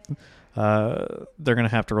forever. I think they're going to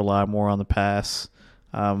have to rely more on the pass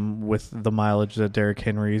with the mileage that Derrick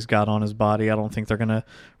Henry's got on his body. I don't think they're going to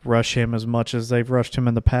rush him as much as they've rushed him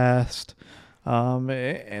in the past.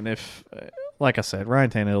 And if, like I said, Ryan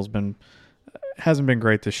Tannehill's hasn't been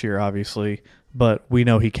great this year, obviously, but we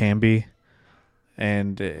know he can be.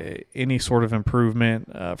 And any sort of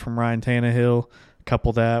improvement from Ryan Tannehill,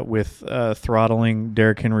 couple that with throttling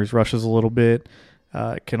Derrick Henry's rushes a little bit,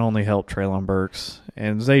 can only help Treylon Burks.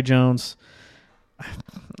 And Zay Jones,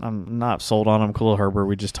 I'm not sold on him. Khalil Herbert,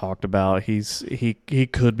 we just talked about. He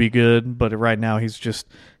could be good, but right now he's just,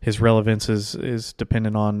 his relevance is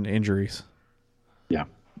dependent on injuries. Yeah.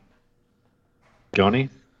 Goni,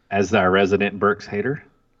 as our resident Burks hater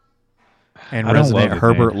and resident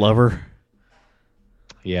Herbert lover.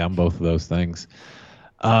 Yeah, I'm both of those things.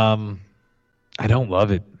 I don't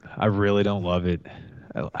love it. I really don't love it.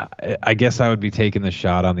 I guess I would be taking the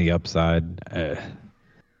shot on the upside.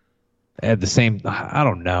 At the same, I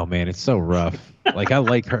don't know, man. It's so rough. Like, I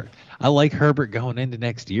like Herbert going into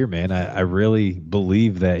next year, man. I really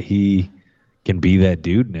believe that he can be that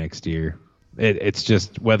dude next year. It's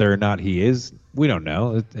just whether or not he is, we don't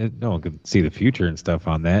know. No one can see the future and stuff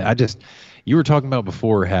on that. You were talking about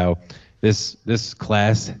before how this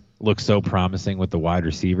class looks so promising with the wide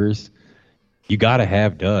receivers. You got to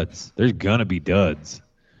have duds. There's going to be duds.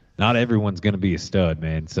 Not everyone's going to be a stud,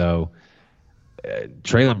 man. So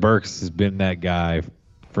Treylon Burks has been that guy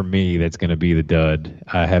for me that's going to be the dud.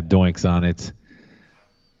 I have doinks on it.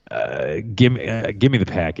 Give me the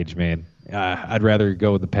package, man. I'd rather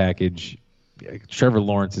go with the package. Trevor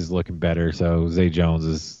Lawrence is looking better, so Zay Jones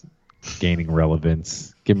is gaining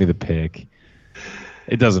relevance. Give me the pick.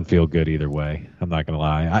 It doesn't feel good either way. I'm not going to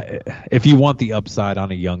lie. If you want the upside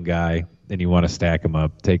on a young guy and you want to stack him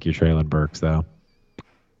up, take your Treylon Burks, though.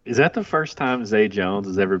 Is that the first time Zay Jones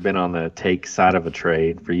has ever been on the take side of a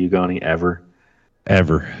trade for you, Goni, ever?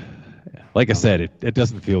 Ever. Like I said, it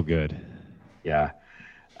doesn't feel good. Yeah.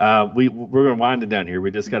 We're going to wind it down here.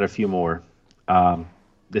 We just got a few more.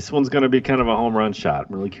 This one's going to be kind of a home run shot.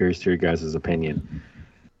 I'm really curious to your guys' opinion.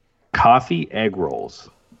 Coffee egg rolls.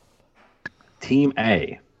 Team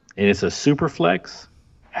A. And it's a super flex,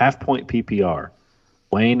 half-point PPR.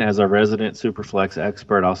 Wayne, as our resident super flex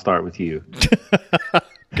expert, I'll start with you.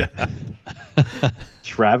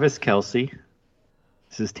 Travis Kelce.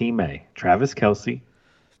 This is Team A. Travis Kelce,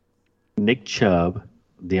 Nick Chubb,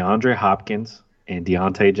 DeAndre Hopkins, and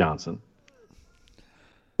Deontay Johnson.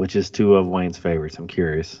 which is two of Wayne's favorites. I'm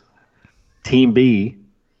curious. Team B,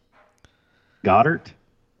 Goddard,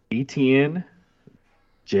 ETN,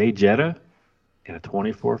 Jay Jetta, and a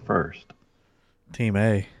 24 first. Team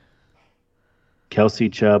A. Kelsey,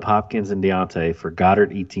 Chubb, Hopkins, and Deontay for Goddard,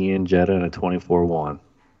 ETN, Jetta, and a 24-1.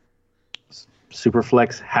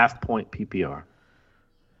 Superflex half-point PPR.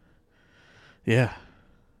 Yeah.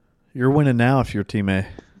 You're winning now if you're Team A.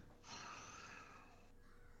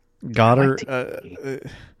 Goddard.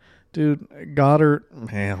 Dude, Goddard,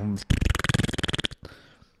 man.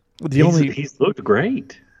 He's looked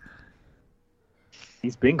great.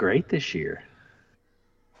 He's been great this year.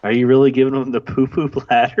 Are you really giving him the poo-poo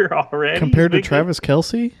platter already? Compared to Travis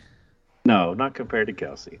Kelce? No, not compared to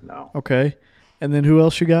Kelsey. No. Okay. And then who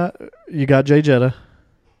else you got? You got Jay Jetta.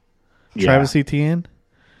 Yeah. Travis Etienne?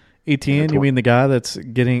 Etienne, you mean the guy that's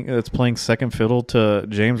playing second fiddle to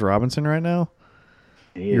James Robinson right now?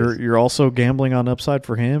 You're also gambling on upside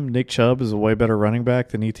for him. Nick Chubb is a way better running back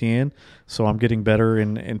than Etienne, so I'm getting better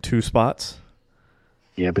in two spots.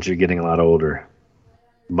 Yeah, but you're getting a lot older.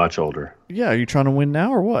 Much older. Yeah, are you trying to win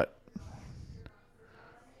now or what?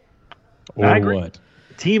 Or I agree. what?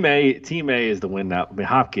 Team A is the win now. I mean,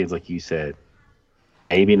 Hopkins, like you said,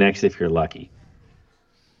 maybe next if you're lucky.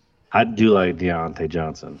 I do like Deontay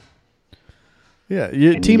Johnson. Yeah,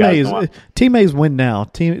 Team A's win now.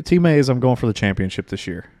 Team A is I'm going for the championship this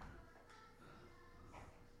year.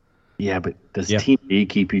 Yeah, but does Team B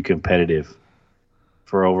keep you competitive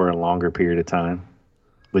for over a longer period of time?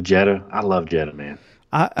 With Jetta, I love Jetta, man.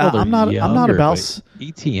 I'm not about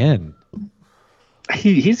ETN.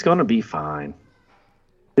 He's going to be fine.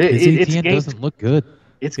 ETN doesn't look good.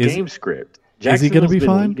 It's game script. Is he going to be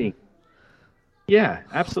fine? Leading. Yeah,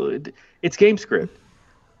 absolutely. It's game script.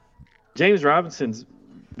 James Robinson's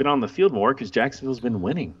been on the field more because Jacksonville's been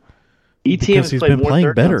winning. ETN has played more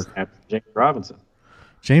playing better after James Robinson.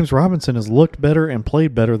 James Robinson has looked better and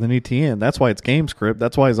played better than ETN. That's why it's game script.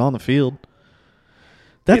 That's why he's on the field.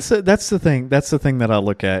 That's the thing. That's the thing that I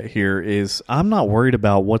look at here is I'm not worried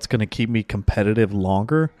about what's going to keep me competitive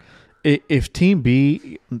longer. If Team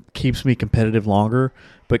B keeps me competitive longer,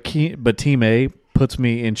 but Team A puts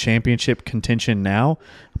me in championship contention now,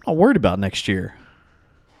 I'm not worried about next year.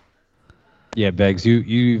 Yeah, Beggs, you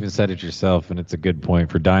even said it yourself, and it's a good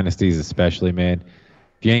point for dynasties especially, man.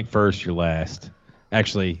 If you ain't first, you're last.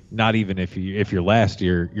 Actually, not even if you're last,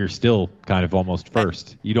 you're still kind of almost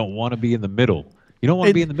first. You don't want to be in the middle. You don't want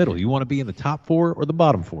to be in the middle. You want to be in the top four or the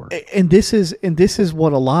bottom four. And this is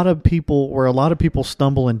what a lot of people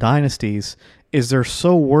stumble in dynasties is they're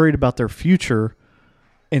so worried about their future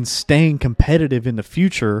and staying competitive in the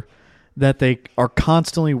future that they are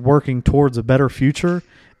constantly working towards a better future,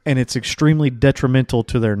 and it's extremely detrimental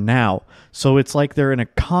to their now. So it's like they're in a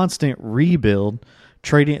constant rebuild.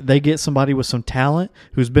 They get somebody with some talent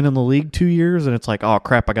who's been in the league 2 years, and it's like, oh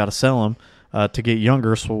crap, I got to sell him to get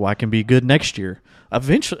younger so I can be good next year.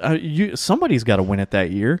 Eventually, somebody's got to win it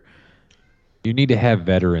that year. You need to have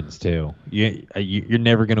veterans too. You're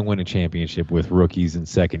never going to win a championship with rookies and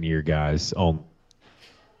second-year guys.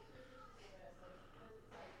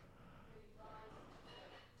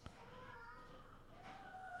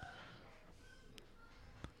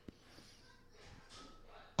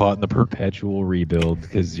 Caught in the perpetual rebuild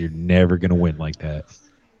because you're never going to win like that.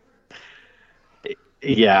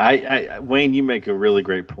 Yeah, Wayne, you make a really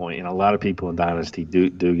great point, and a lot of people in Dynasty do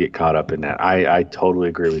get caught up in that. I totally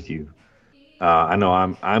agree with you. I know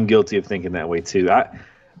I'm guilty of thinking that way too.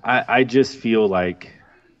 I just feel like,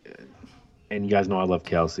 and you guys know I love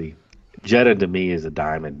Kelsey. Jetta to me is a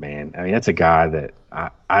diamond, man. I mean, that's a guy that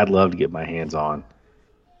I'd love to get my hands on.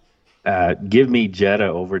 Give me Jetta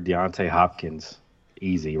over Deontay Hopkins,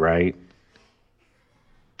 easy, right?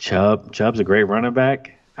 Chubb's a great running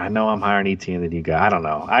back. I know I'm higher in ETN than you got. I don't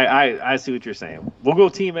know. I see what you're saying. We'll go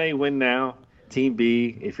Team A, win now. Team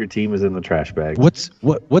B, if your team is in the trash bag. What's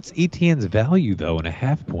ETN's value though in a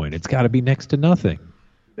half point? It's got to be next to nothing.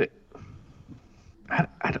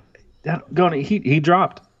 He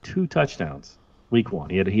dropped 2 touchdowns week 1.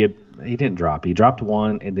 He didn't drop. He dropped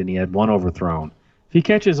 1 and then he had 1 overthrown. If he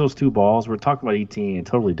catches those 2 balls, we're talking about ETN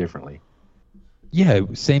totally differently. Yeah,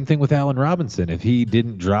 same thing with Allen Robinson. If he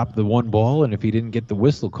didn't drop the 1 ball and if he didn't get the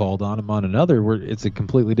whistle called on him on another, it's a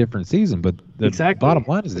completely different season. But the bottom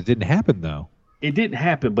line is it didn't happen, though. It didn't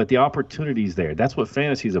happen, but the opportunity's there. That's what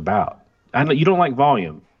fantasy's about. I know you don't like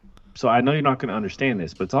volume, so I know you're not going to understand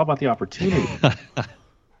this, but it's all about the opportunity.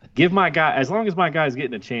 Give my guy, as long as my guy's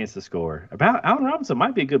getting a chance to score. Allen Robinson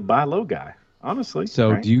might be a good buy low guy, honestly.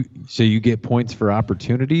 So right? you get points for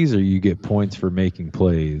opportunities, or you get points for making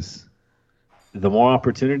plays? The more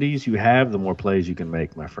opportunities you have, the more plays you can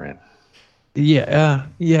make, my friend. Yeah,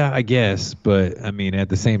 I guess. But I mean, at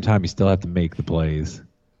the same time, you still have to make the plays.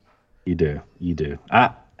 You do.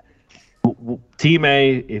 Team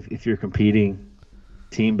A, if you're competing.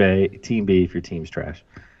 Team B if your team's trash.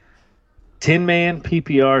 10-man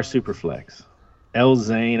PPR Superflex. El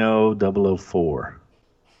Zano 004.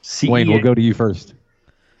 Wayne, we'll go to you first.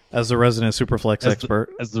 As the resident Superflex expert.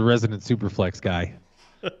 As the resident Superflex guy.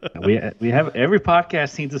 We have every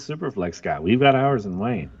podcast needs a Superflex guy. We've got ours in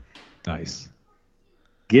Wayne. Nice.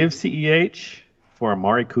 Give CEH for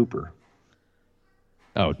Amari Cooper.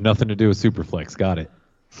 Oh, nothing to do with Superflex. Got it.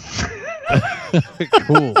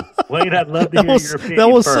 Cool. Wayne, I'd love to hear your opinion that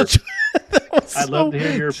was first. I'd love to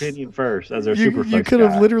hear your opinion first as our you, Superflex you could guy.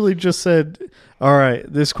 have literally just said, all right,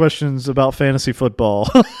 this question's about fantasy football.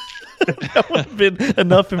 That would have been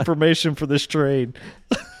enough information for this trade.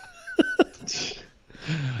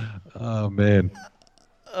 Oh, man.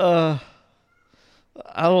 I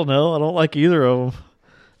don't know. I don't like either of them.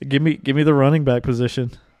 Give me the running back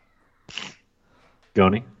position.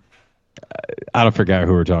 Goni? I don't forget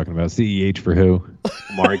who we're talking about. CEH for who?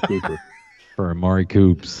 Amari Cooper. For Amari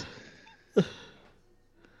Coops.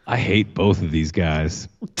 I hate both of these guys.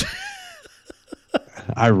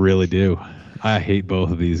 I really do. I hate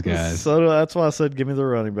both of these guys. So that's why I said give me the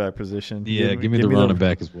running back position. Yeah, give me the running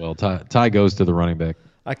back as well. Ty goes to the running back.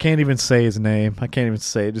 I can't even say his name. I can't even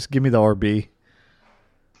say it. Just give me the RB.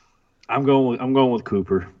 I'm going with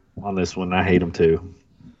Cooper on this one. I hate him too.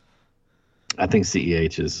 I think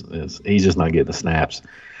CEH is he's just not getting the snaps.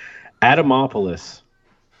 Adamopoulos,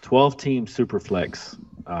 12-team Superflex.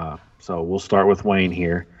 So we'll start with Wayne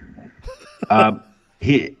here.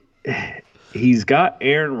 He's got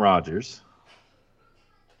Aaron Rodgers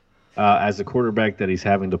as a quarterback that he's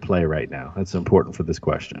having to play right now. That's important for this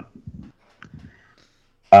question.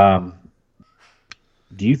 Do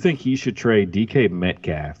you think he should trade DK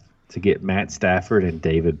Metcalf to get Matt Stafford and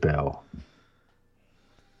David Bell?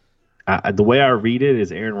 The way I read it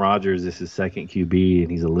is Aaron Rodgers is his second QB,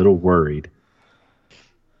 and he's a little worried.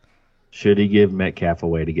 Should he give Metcalf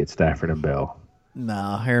away to get Stafford and Bell?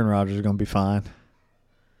 Nah, Aaron Rodgers is going to be fine.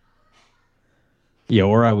 Yeah,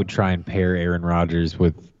 or I would try and pair Aaron Rodgers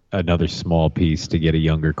with another small piece to get a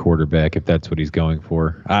younger quarterback if that's what he's going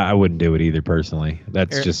for. I wouldn't do it either personally.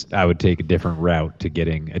 I would take a different route to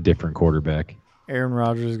getting a different quarterback. Aaron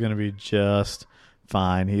Rodgers is going to be just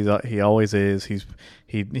fine. He always is.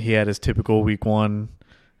 He had his typical week one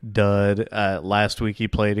dud. Last week he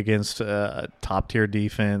played against a top tier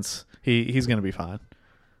defense. He's going to be fine.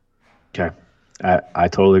 Okay, I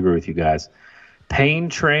totally agree with you guys. Pain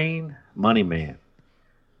Train Money Man.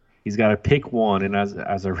 He's got to pick one, and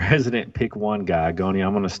as a resident pick one guy, Goni,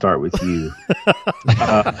 I'm going to start with you.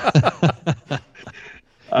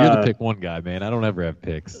 You're the pick one guy, man. I don't ever have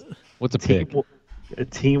picks. What's a pick?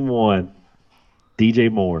 Team 1,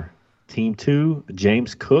 DJ Moore. Team 2,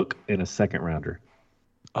 James Cook, and a second rounder.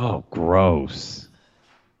 Oh, gross.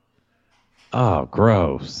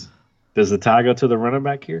 Does the tie go to the running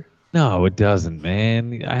back here? No, it doesn't,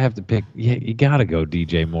 man. I have to pick. Yeah, you got to go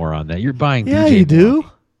DJ Moore on that. You're buying Yeah, DJ you Moore.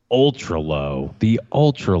 do. Ultra low. The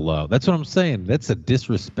ultra low. That's what I'm saying. That's a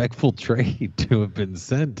disrespectful trade to have been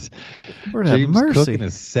sent. Lord have James Cook mercy. in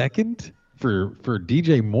a second for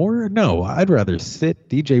DJ Moore? No, I'd rather sit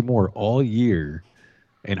DJ Moore all year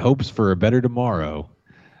in hopes for a better tomorrow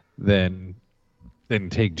than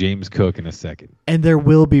take James Cook in a second. And there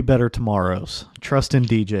will be better tomorrows. Trust in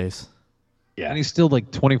DJs. Yeah. And he's still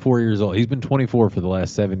like 24 years old. He's been 24 for the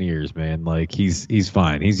last 7 years, man. Like he's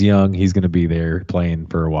fine. He's young. He's going to be there playing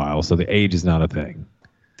for a while. So the age is not a thing.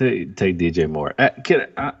 Take DJ Moore. I'm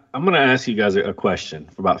going to ask you guys a question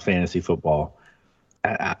about fantasy football.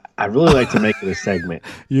 I really like to make it a segment.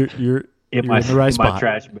 You're in the right spot. My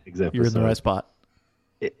trash bags episode. You're in the right spot.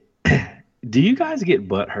 Do you guys get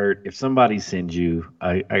butthurt if somebody sends you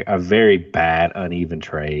a very bad, uneven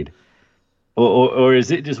trade? Or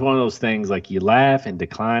is it just one of those things like you laugh and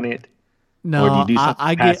decline it? No, or do you do something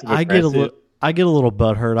I get a little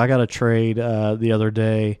butthurt. I got a trade the other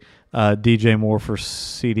day, DJ Moore for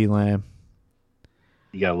CeeDee Lamb.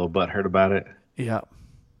 You got a little butthurt about it? Yeah.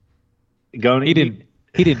 He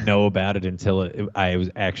didn't know about it until I was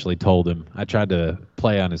actually told him. I tried to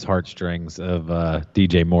play on his heartstrings of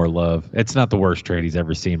DJ Moore love. It's not the worst trade he's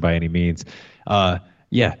ever seen by any means.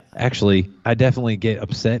 Yeah, actually, I definitely get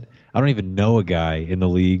upset. I don't even know a guy in the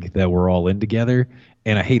league that we're all in together,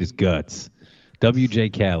 and I hate his guts.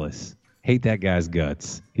 W.J. Callis. Hate that guy's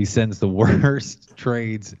guts. He sends the worst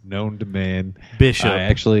trades known to man. Bishop.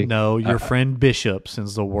 Your friend Bishop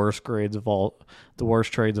sends the worst trades of all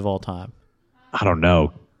time. I don't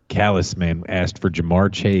know. Callis, man, asked for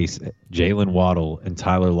Jamar Chase, Jalen Waddle, and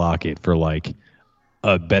Tyler Lockett for like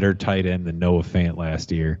a better tight end than Noah Fant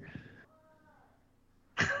last year.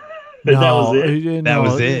 That was it. That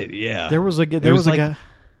was it. Yeah. There was a guy. It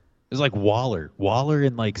was like Waller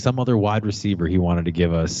and like some other wide receiver he wanted to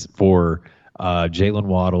give us for Jalen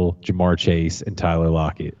Waddle, Jamar Chase, and Tyler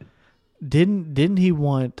Lockett. Didn't he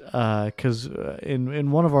want? Because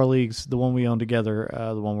in one of our leagues, the one we own together,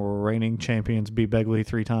 the one where we're reigning champions, beat Begley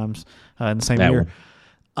 3 times in the same year.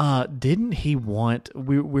 Didn't he want?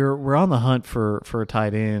 We're on the hunt for a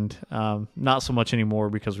tight end. Not so much anymore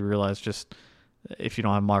because we realized just if you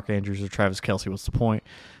don't have Mark Andrews or Travis Kelce, what's the point?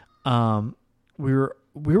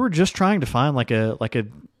 We were just trying to find like a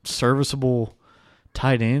serviceable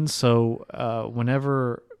tight end. So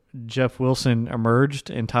whenever Jeff Wilson emerged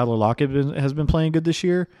and Tyler Lockett has been playing good this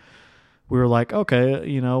year, we were like,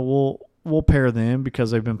 okay, we'll pair them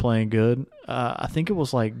because they've been playing good. I think it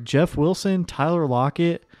was like Jeff Wilson, Tyler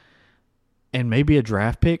Lockett, and maybe a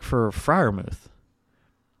draft pick for Freiermuth.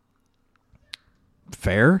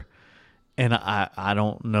 Fair. And I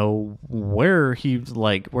don't know where he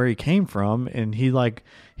came from, and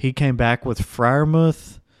he came back with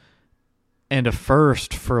Freiermuth and a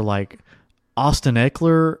first for like Austin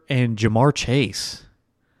Eckler and Jamar Chase,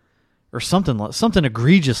 or something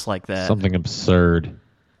egregious like that. Something absurd.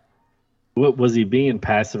 What was he being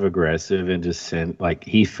passive aggressive and just sent like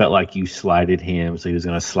he felt like you slighted him, so he was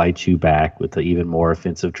going to slight you back with an even more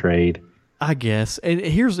offensive trade? I guess. And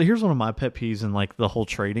here's one of my pet peeves in like the whole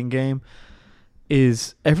trading game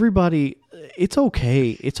is everybody. It's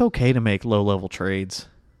okay to make low level trades.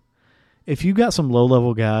 If you got some low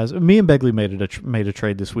level guys, me and Begley made a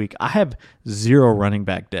trade this week. I have 0 running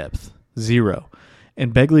back depth, 0,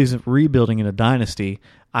 and Begley's rebuilding in a dynasty.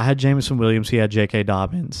 I had Jameson Williams, he had J.K.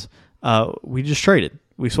 Dobbins. We just traded.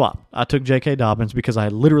 We swapped. I took J.K. Dobbins because I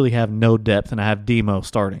literally have no depth, and I have Demo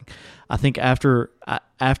starting. I think after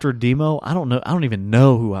Demo, I don't even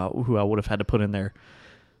know who I would have had to put in there.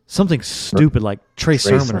 Something stupid like Trey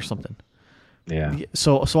Sermon or something. Yeah.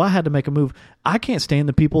 So I had to make a move. I can't stand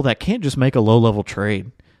the people that can't just make a low level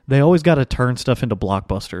trade. They always got to turn stuff into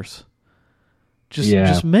blockbusters.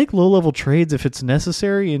 Just make low level trades if it's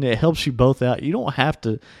necessary, and it helps you both out. You don't have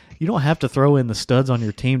to throw in the studs on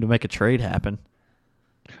your team to make a trade happen.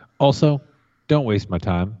 Also, don't waste my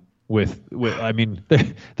time with I mean,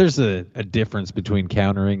 there's a difference between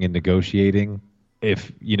countering and negotiating.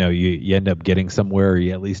 If you end up getting somewhere, or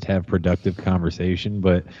you at least have productive conversation.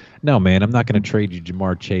 But no, man, I'm not going to trade you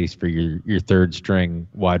Jamar Chase for your third string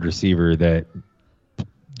wide receiver that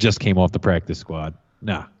just came off the practice squad.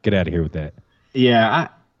 Nah, get out of here with that. Yeah,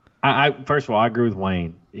 I first of all, I agree with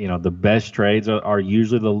Wayne. The best trades are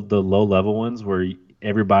usually the low level ones where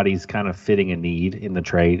everybody's kind of fitting a need in the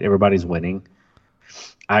trade. Everybody's winning.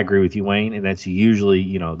 I agree with you, Wayne, and that's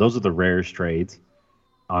usually those are the rarest trades.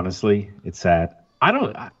 Honestly, it's sad.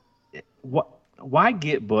 Why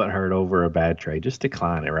get butthurt over a bad trade? Just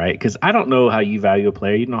decline it, right? Because I don't know how you value a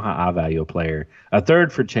player. You know how I value a player. A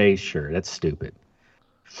third for Chase, sure, that's stupid.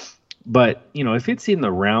 But if it's in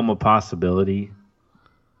the realm of possibility,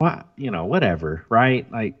 whatever,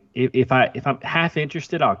 right? Like if I'm half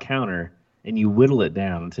interested, I'll counter, and you whittle it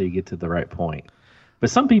down until you get to the right point.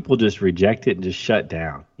 But some people just reject it and just shut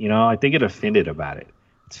down. Like they get offended about it.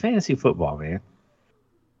 It's fantasy football, man.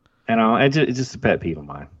 It's just a pet peeve of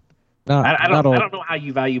mine. I don't know how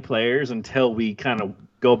you value players until we kind of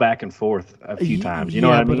go back and forth a few times. You know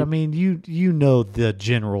what I mean? But I mean, you know the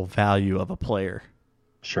general value of a player.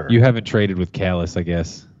 Sure. You haven't traded with Callis, I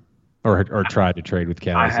guess, or tried to trade with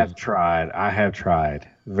Callis. I have tried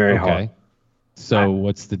very hard. So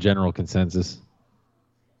what's the general consensus?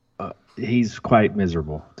 He's quite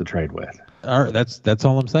miserable to trade with. All right, that's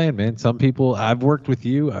all I'm saying, man. Some people I've worked with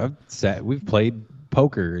you. We've played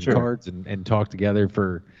poker and cards and talked together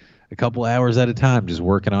for a couple hours at a time, just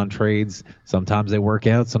working on trades. Sometimes they work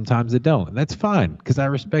out, sometimes they don't, and that's fine because I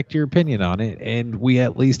respect your opinion on it, and we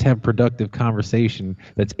at least have productive conversation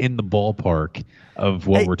that's in the ballpark of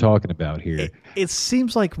what we're talking about here. It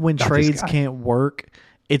seems like when trades can't work,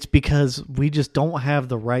 it's because we just don't have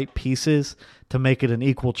the right pieces to make it an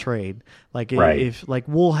equal trade. Like if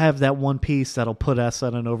we'll have that one piece that'll put us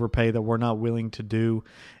at an overpay that we're not willing to do,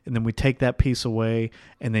 and then we take that piece away,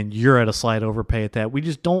 and then you're at a slight overpay at that. We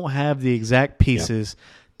just don't have the exact pieces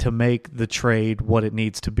to make the trade what it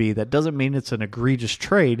needs to be. That doesn't mean it's an egregious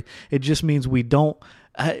trade. It just means we don't.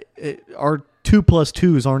 Our 2 +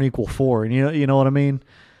 2s aren't equal 4, and you know what I mean.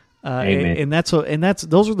 And those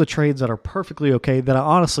are the trades that are perfectly okay that I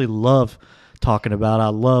honestly love talking about. I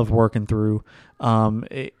love working through.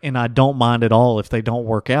 And I don't mind at all if they don't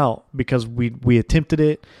work out because we attempted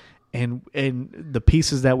it, and the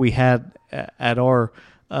pieces that we had at our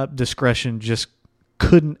discretion just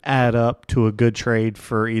couldn't add up to a good trade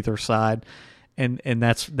for either side, and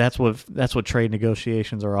that's what trade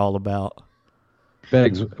negotiations are all about.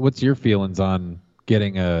 Beggs, what's your feelings on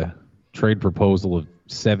getting a trade proposal of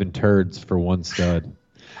 7 turds for 1 stud?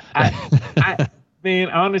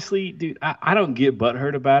 Man, honestly, dude, I don't get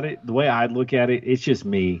butthurt about it. The way I look at it, it's just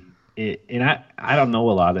me. And I don't know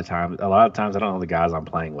a lot of times. A lot of times I don't know the guys I'm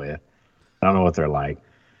playing with. I don't know what they're like.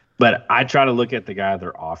 But I try to look at the guy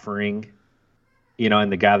they're offering,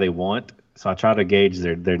 and the guy they want. So I try to gauge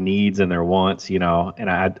their needs and their wants, and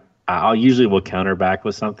I'll usually will counter back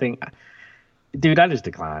with something. Dude, I just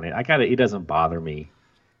decline it. It doesn't bother me.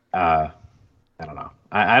 I don't know.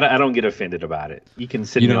 I don't get offended about it. You can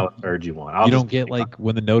send me all the urge you want. You don't get like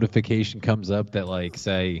when the notification comes up that like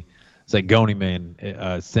say Goni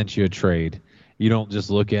Man sent you a trade. You don't just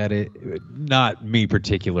look at it. Not me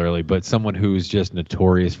particularly, but someone who's just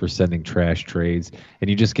notorious for sending trash trades. And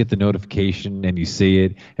you just get the notification and you see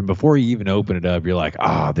it, and before you even open it up, you're like,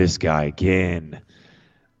 this guy again.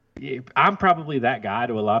 I'm probably that guy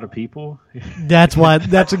to a lot of people. That's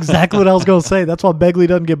exactly what I was going to say. That's why Begley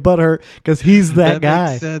doesn't get butthurt, because he's that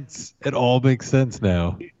guy. Makes sense. It all makes sense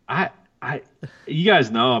now. You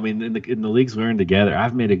guys know, I mean, in the leagues we're in together,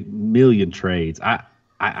 I've made a million trades.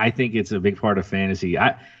 I think it's a big part of fantasy.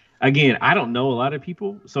 I don't know a lot of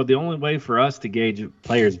people, so the only way for us to gauge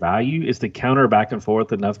players' value is to counter back and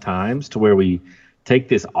forth enough times to where we take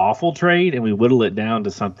this awful trade and we whittle it down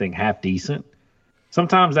to something half decent.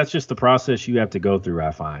 Sometimes that's just the process you have to go through,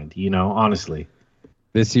 I find, honestly.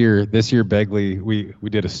 This year, Begley, we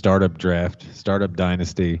did a startup draft, startup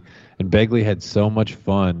dynasty, and Begley had so much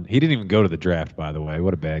fun. He didn't even go to the draft, by the way.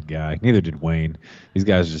 What a bad guy. Neither did Wayne. These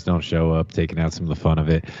guys just don't show up, taking out some of the fun of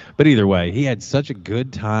it. But either way, he had such a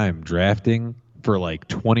good time drafting for like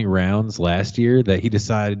 20 rounds last year that he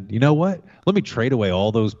decided, you know what? Let me trade away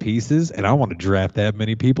all those pieces, and I want to draft that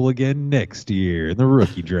many people again next year in the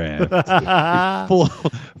rookie draft.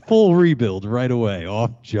 full rebuild right away, off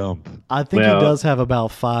jump. I think he does have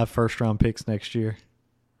about 5 first-round picks next year.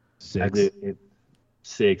 6.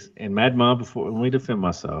 6. And Mad Mom, let me defend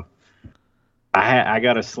myself. I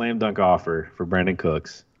got a slam dunk offer for Brandon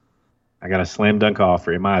Cooks. I got a slam dunk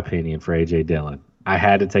offer, in my opinion, for A.J. Dillon. I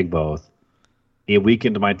had to take both. It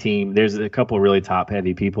weakened my team. There's a couple of really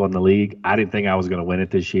top-heavy people in the league. I didn't think I was going to win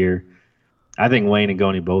it this year. I think Wayne and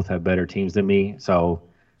Goni both have better teams than me, so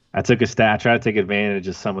I took a stat. I tried to take advantage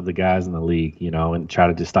of some of the guys in the league, and try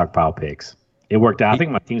to just stockpile picks. It worked out. I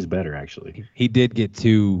think my team's better, actually. He did get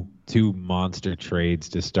two monster trades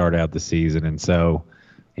to start out the season, and so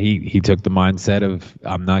he took the mindset of,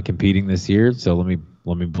 I'm not competing this year, so let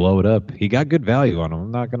me blow it up. He got good value on him.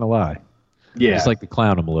 I'm not going to lie. Yeah, just like to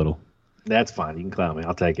clown him a little. That's fine. You can clown me.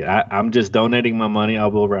 I'll take it. I'm just donating my money. I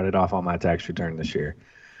will write it off on my tax return this year.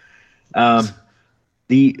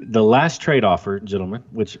 The last trade offer, gentlemen,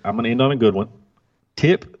 which I'm going to end on a good one.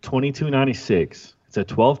 Tip 2296. It's a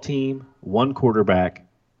 12-team, 1 quarterback,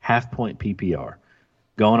 half-point PPR.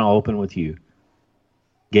 Going to open with you.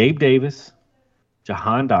 Gabe Davis,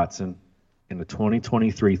 Jahan Dotson, and the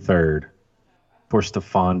 2023 third for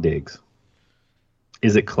Stephon Diggs.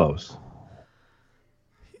 Is it close?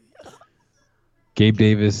 Gabe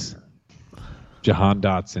Davis, Jahan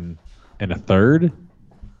Dotson, and a third?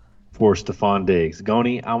 For Stephon Diggs.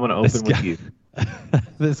 Goni, I'm going to open with you.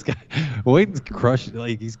 This guy, Wayne's crushing.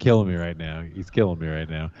 Like, he's killing me right now.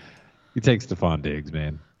 He takes Stephon Diggs,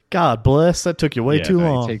 man. God bless. That took you way too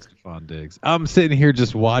long. He takes Stephon Diggs. I'm sitting here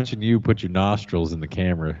just watching you put your nostrils in the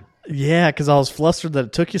camera. Yeah, because I was flustered that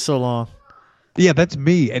it took you so long. Yeah, that's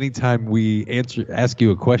me. Anytime we ask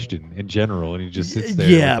you a question in general, and he just sits there.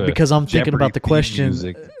 Yeah, because I'm thinking about the question.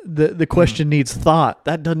 The question needs thought.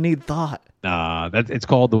 That doesn't need thought. Nah, it's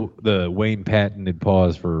called the Wayne patented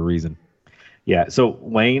pause for a reason. Yeah. So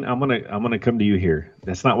Wayne, I'm gonna come to you here.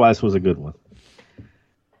 That's not why this was a good one.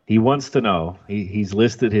 He wants to know. He's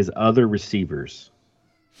listed his other receivers.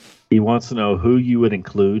 He wants to know who you would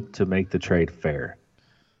include to make the trade fair.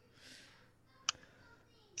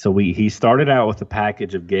 So he started out with a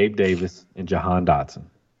package of Gabe Davis and Jahan Dotson.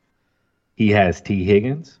 He has T.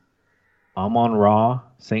 Higgins, Amon-Ra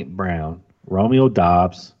St. Brown, Romeo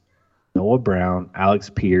Doubs, Noah Brown, Alex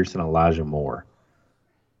Pierce, and Elijah Moore.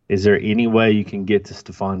 Is there any way you can get to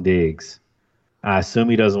Stephon Diggs? I assume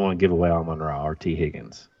he doesn't want to give away Amon-Ra or T.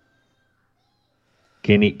 Higgins.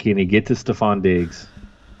 Can he get to Stephon Diggs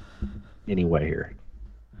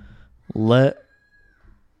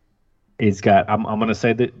He's got. I'm going to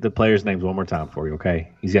say the players' names one more time for you.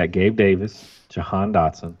 Okay. He's got Gabe Davis, Jahan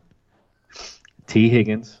Dotson, T.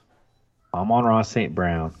 Higgins, Amon-Ra St.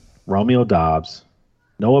 Brown, Romeo Dobbs,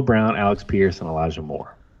 Noah Brown, Alex Pierce, and Elijah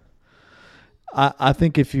Moore. I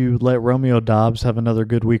think if you let Romeo Dobbs have another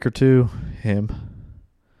good week or two, him.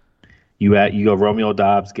 You go Romeo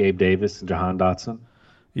Dobbs, Gabe Davis, and Jahan Dotson.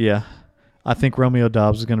 Yeah, I think Romeo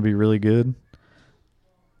Dobbs is going to be really good,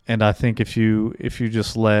 and I think if you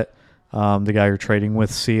just let the guy you're trading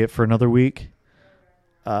with see it for another week,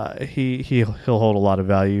 he'll hold a lot of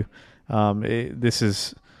value. This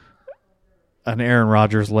is an Aaron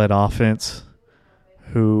Rodgers led offense.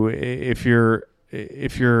 Who, if you're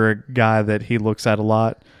a guy that he looks at a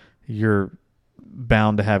lot, you're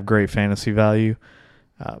bound to have great fantasy value.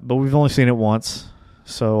 But we've only seen it once,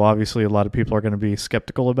 so obviously a lot of people are going to be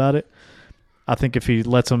skeptical about it. I think if he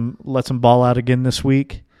lets him ball out again this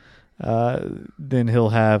week, then he'll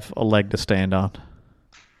have a leg to stand on.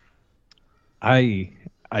 I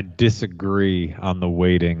disagree on the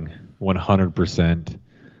weighting 100%.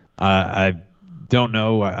 I don't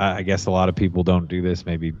know. I guess a lot of people don't do this.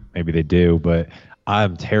 Maybe they do, but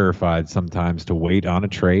I'm terrified sometimes to wait on a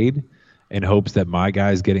trade in hopes that my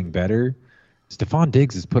guy's getting better. Stephon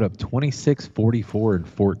Diggs has put up 26, 44, and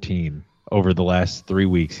 14 over the last 3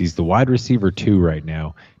 weeks. He's the wide receiver 2 right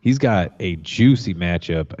now. He's got a juicy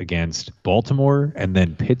matchup against Baltimore and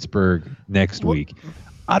then Pittsburgh next week.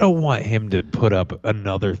 I don't want him to put up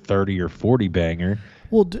another 30 or 40 banger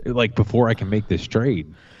before I can make this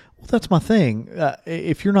trade. Well, that's my thing.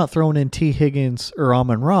 If you're not throwing in T. Higgins or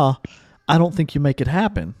Amon-Ra, I don't think you make it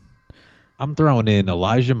happen. I'm throwing in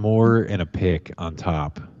Elijah Moore and a pick on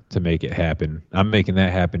top to make it happen. I'm making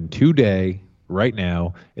that happen today, right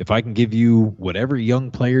now. If I can give you whatever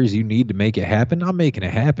young players you need to make it happen, I'm making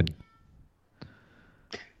it happen.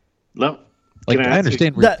 No, I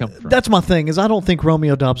understand where you're coming from. That's my thing, is I don't think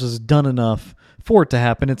Romeo Dobbs has done enough for it to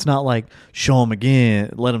happen. It's not like show him again,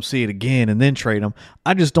 let him see it again, and then trade him.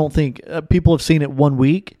 I just don't think people have seen it 1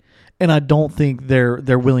 week, and I don't think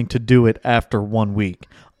they're willing to do it after 1 week.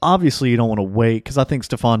 Obviously, you don't want to wait, because I think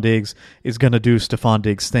Stephon Diggs is going to do Stephon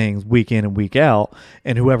Diggs things week in and week out,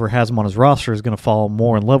 and whoever has him on his roster is going to fall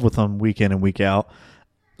more in love with him week in and week out.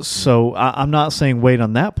 So I'm not saying wait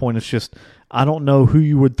on that point. It's just I don't know who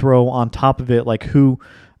you would throw on top of it, like who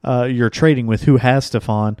you're trading with, who has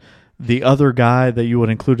Stephon. The other guy that you would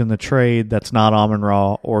include in the trade that's not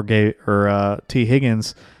Amon-Ra or T.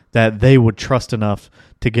 Higgins that they would trust enough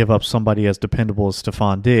to give up somebody as dependable as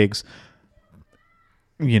Stephon Diggs.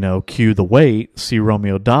 Cue the wait, see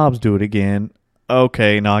Romeo Dobbs do it again.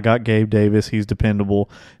 Okay, now I got Gabe Davis, he's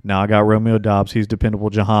dependable. Now I got Romeo Dobbs, he's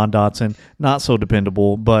dependable. Jahan Dotson, not so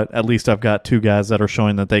dependable, but at least I've got 2 guys that are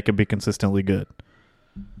showing that they could be consistently good.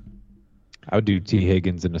 I would do T.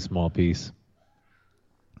 Higgins in a small piece.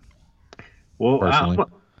 Well, I'm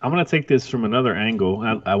going to take this from another angle.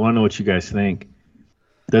 I want to know what you guys think.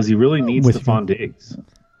 Does he really need Stephon Diggs?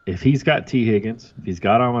 If he's got T. Higgins, if he's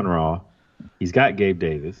got Amon-Ra, he's got Gabe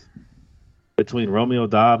Davis. Between Romeo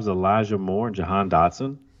Dobbs, Elijah Moore, and Jahan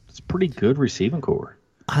Dotson, it's a pretty good receiving core.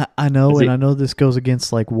 I know, I know this goes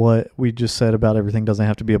against like what we just said about everything doesn't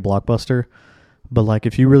have to be a blockbuster. But like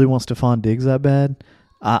if you really want Stephon Diggs that bad,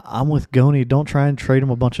 I'm with Goni. Don't try and trade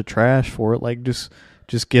him a bunch of trash for it. Like just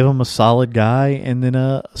give him a solid guy and then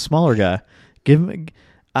a smaller guy. Give him.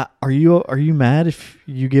 Are you mad if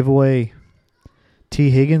you give away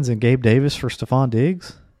T. Higgins and Gabe Davis for Stephon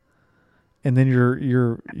Diggs? And then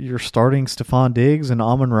you're starting Stephon Diggs and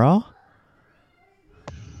Amon-Ra?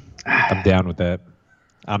 I'm down with that.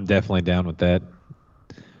 I'm definitely down with that.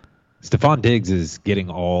 Stephon Diggs is getting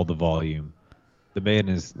all the volume. The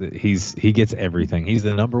man he gets everything. He's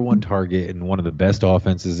the number 1 target in one of the best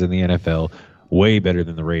offenses in the NFL. Way better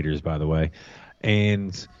than the Raiders, by the way.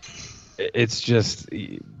 And it's just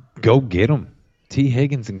go get him. T.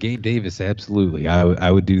 Higgins and Gabe Davis, absolutely.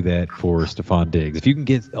 I would do that for Stephon Diggs. If you can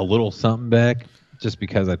get a little something back, just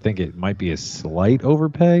because I think it might be a slight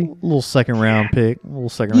overpay. A little second-round pick. A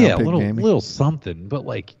little little something. But,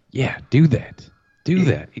 do that. Do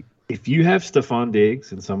that. If you have Stephon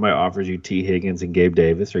Diggs and somebody offers you T. Higgins and Gabe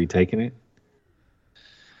Davis, are you taking it?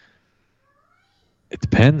 It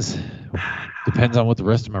depends. Depends on what the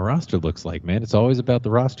rest of my roster looks like, man. It's always about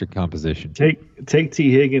the roster composition. Take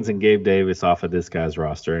T. Higgins and Gabe Davis off of this guy's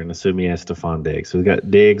roster and assume he has Stephon Diggs. So we've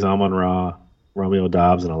got Diggs, Amon-Ra, Romeo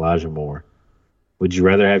Dobbs, and Elijah Moore. Would you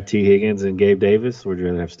rather have T. Higgins and Gabe Davis, or would you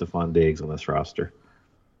rather have Stephon Diggs on this roster?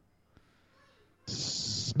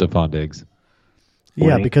 Stephon Diggs.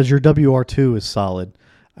 Yeah, because your WR2 is solid.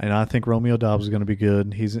 And I think Romeo Dobbs is going to be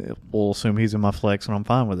good. We'll assume he's in my flex, and I'm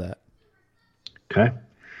fine with that. Okay.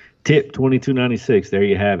 Tip 2296. There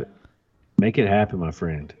you have it. Make it happen, my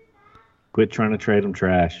friend. Quit trying to trade them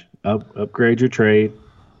trash. Upgrade your trade.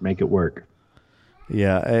 Make it work.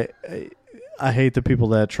 Yeah, I hate the people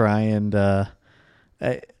that try and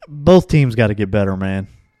both teams got to get better, man.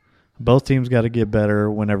 Both teams got to get better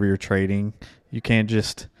whenever you're trading. You can't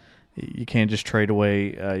just trade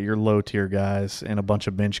away your low tier guys and a bunch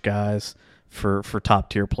of bench guys for top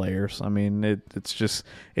tier players. I mean, it's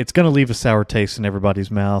going to leave a sour taste in everybody's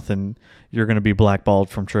mouth, and you're going to be blackballed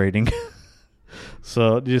from trading.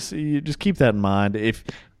 So just keep that in mind.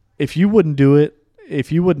 If you wouldn't do it,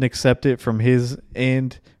 if you wouldn't accept it from his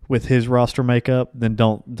end with his roster makeup, then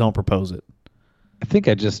don't propose it. I think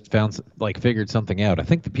I just figured something out. I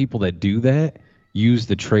think the people that do that use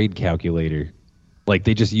the trade calculator. Like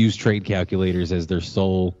they just use trade calculators as their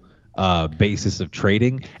sole basis of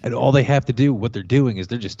trading, and all they have to do, what they're doing is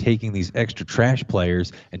they're just taking these extra trash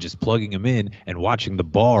players and just plugging them in and watching the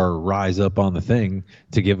bar rise up on the thing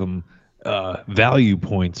to give them value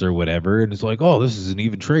points or whatever. And it's like, oh, this is an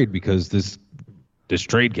even trade because this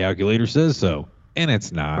trade calculator says so, and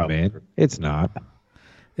it's not, probably. Man, it's not.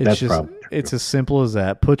 It's as simple as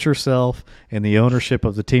that. Put yourself in the ownership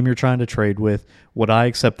of the team you're trying to trade with. Would I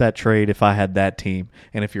accept that trade if I had that team?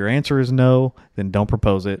 And if your answer is no, then don't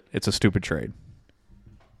propose it. It's a stupid trade.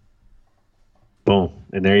 Boom.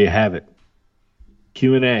 And there you have it.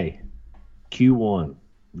 Q&A. Q1.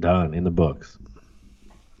 Done in the books.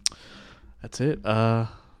 That's it.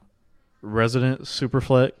 Resident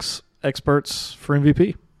Superflex experts for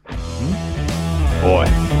MVP.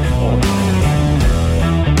 Boy.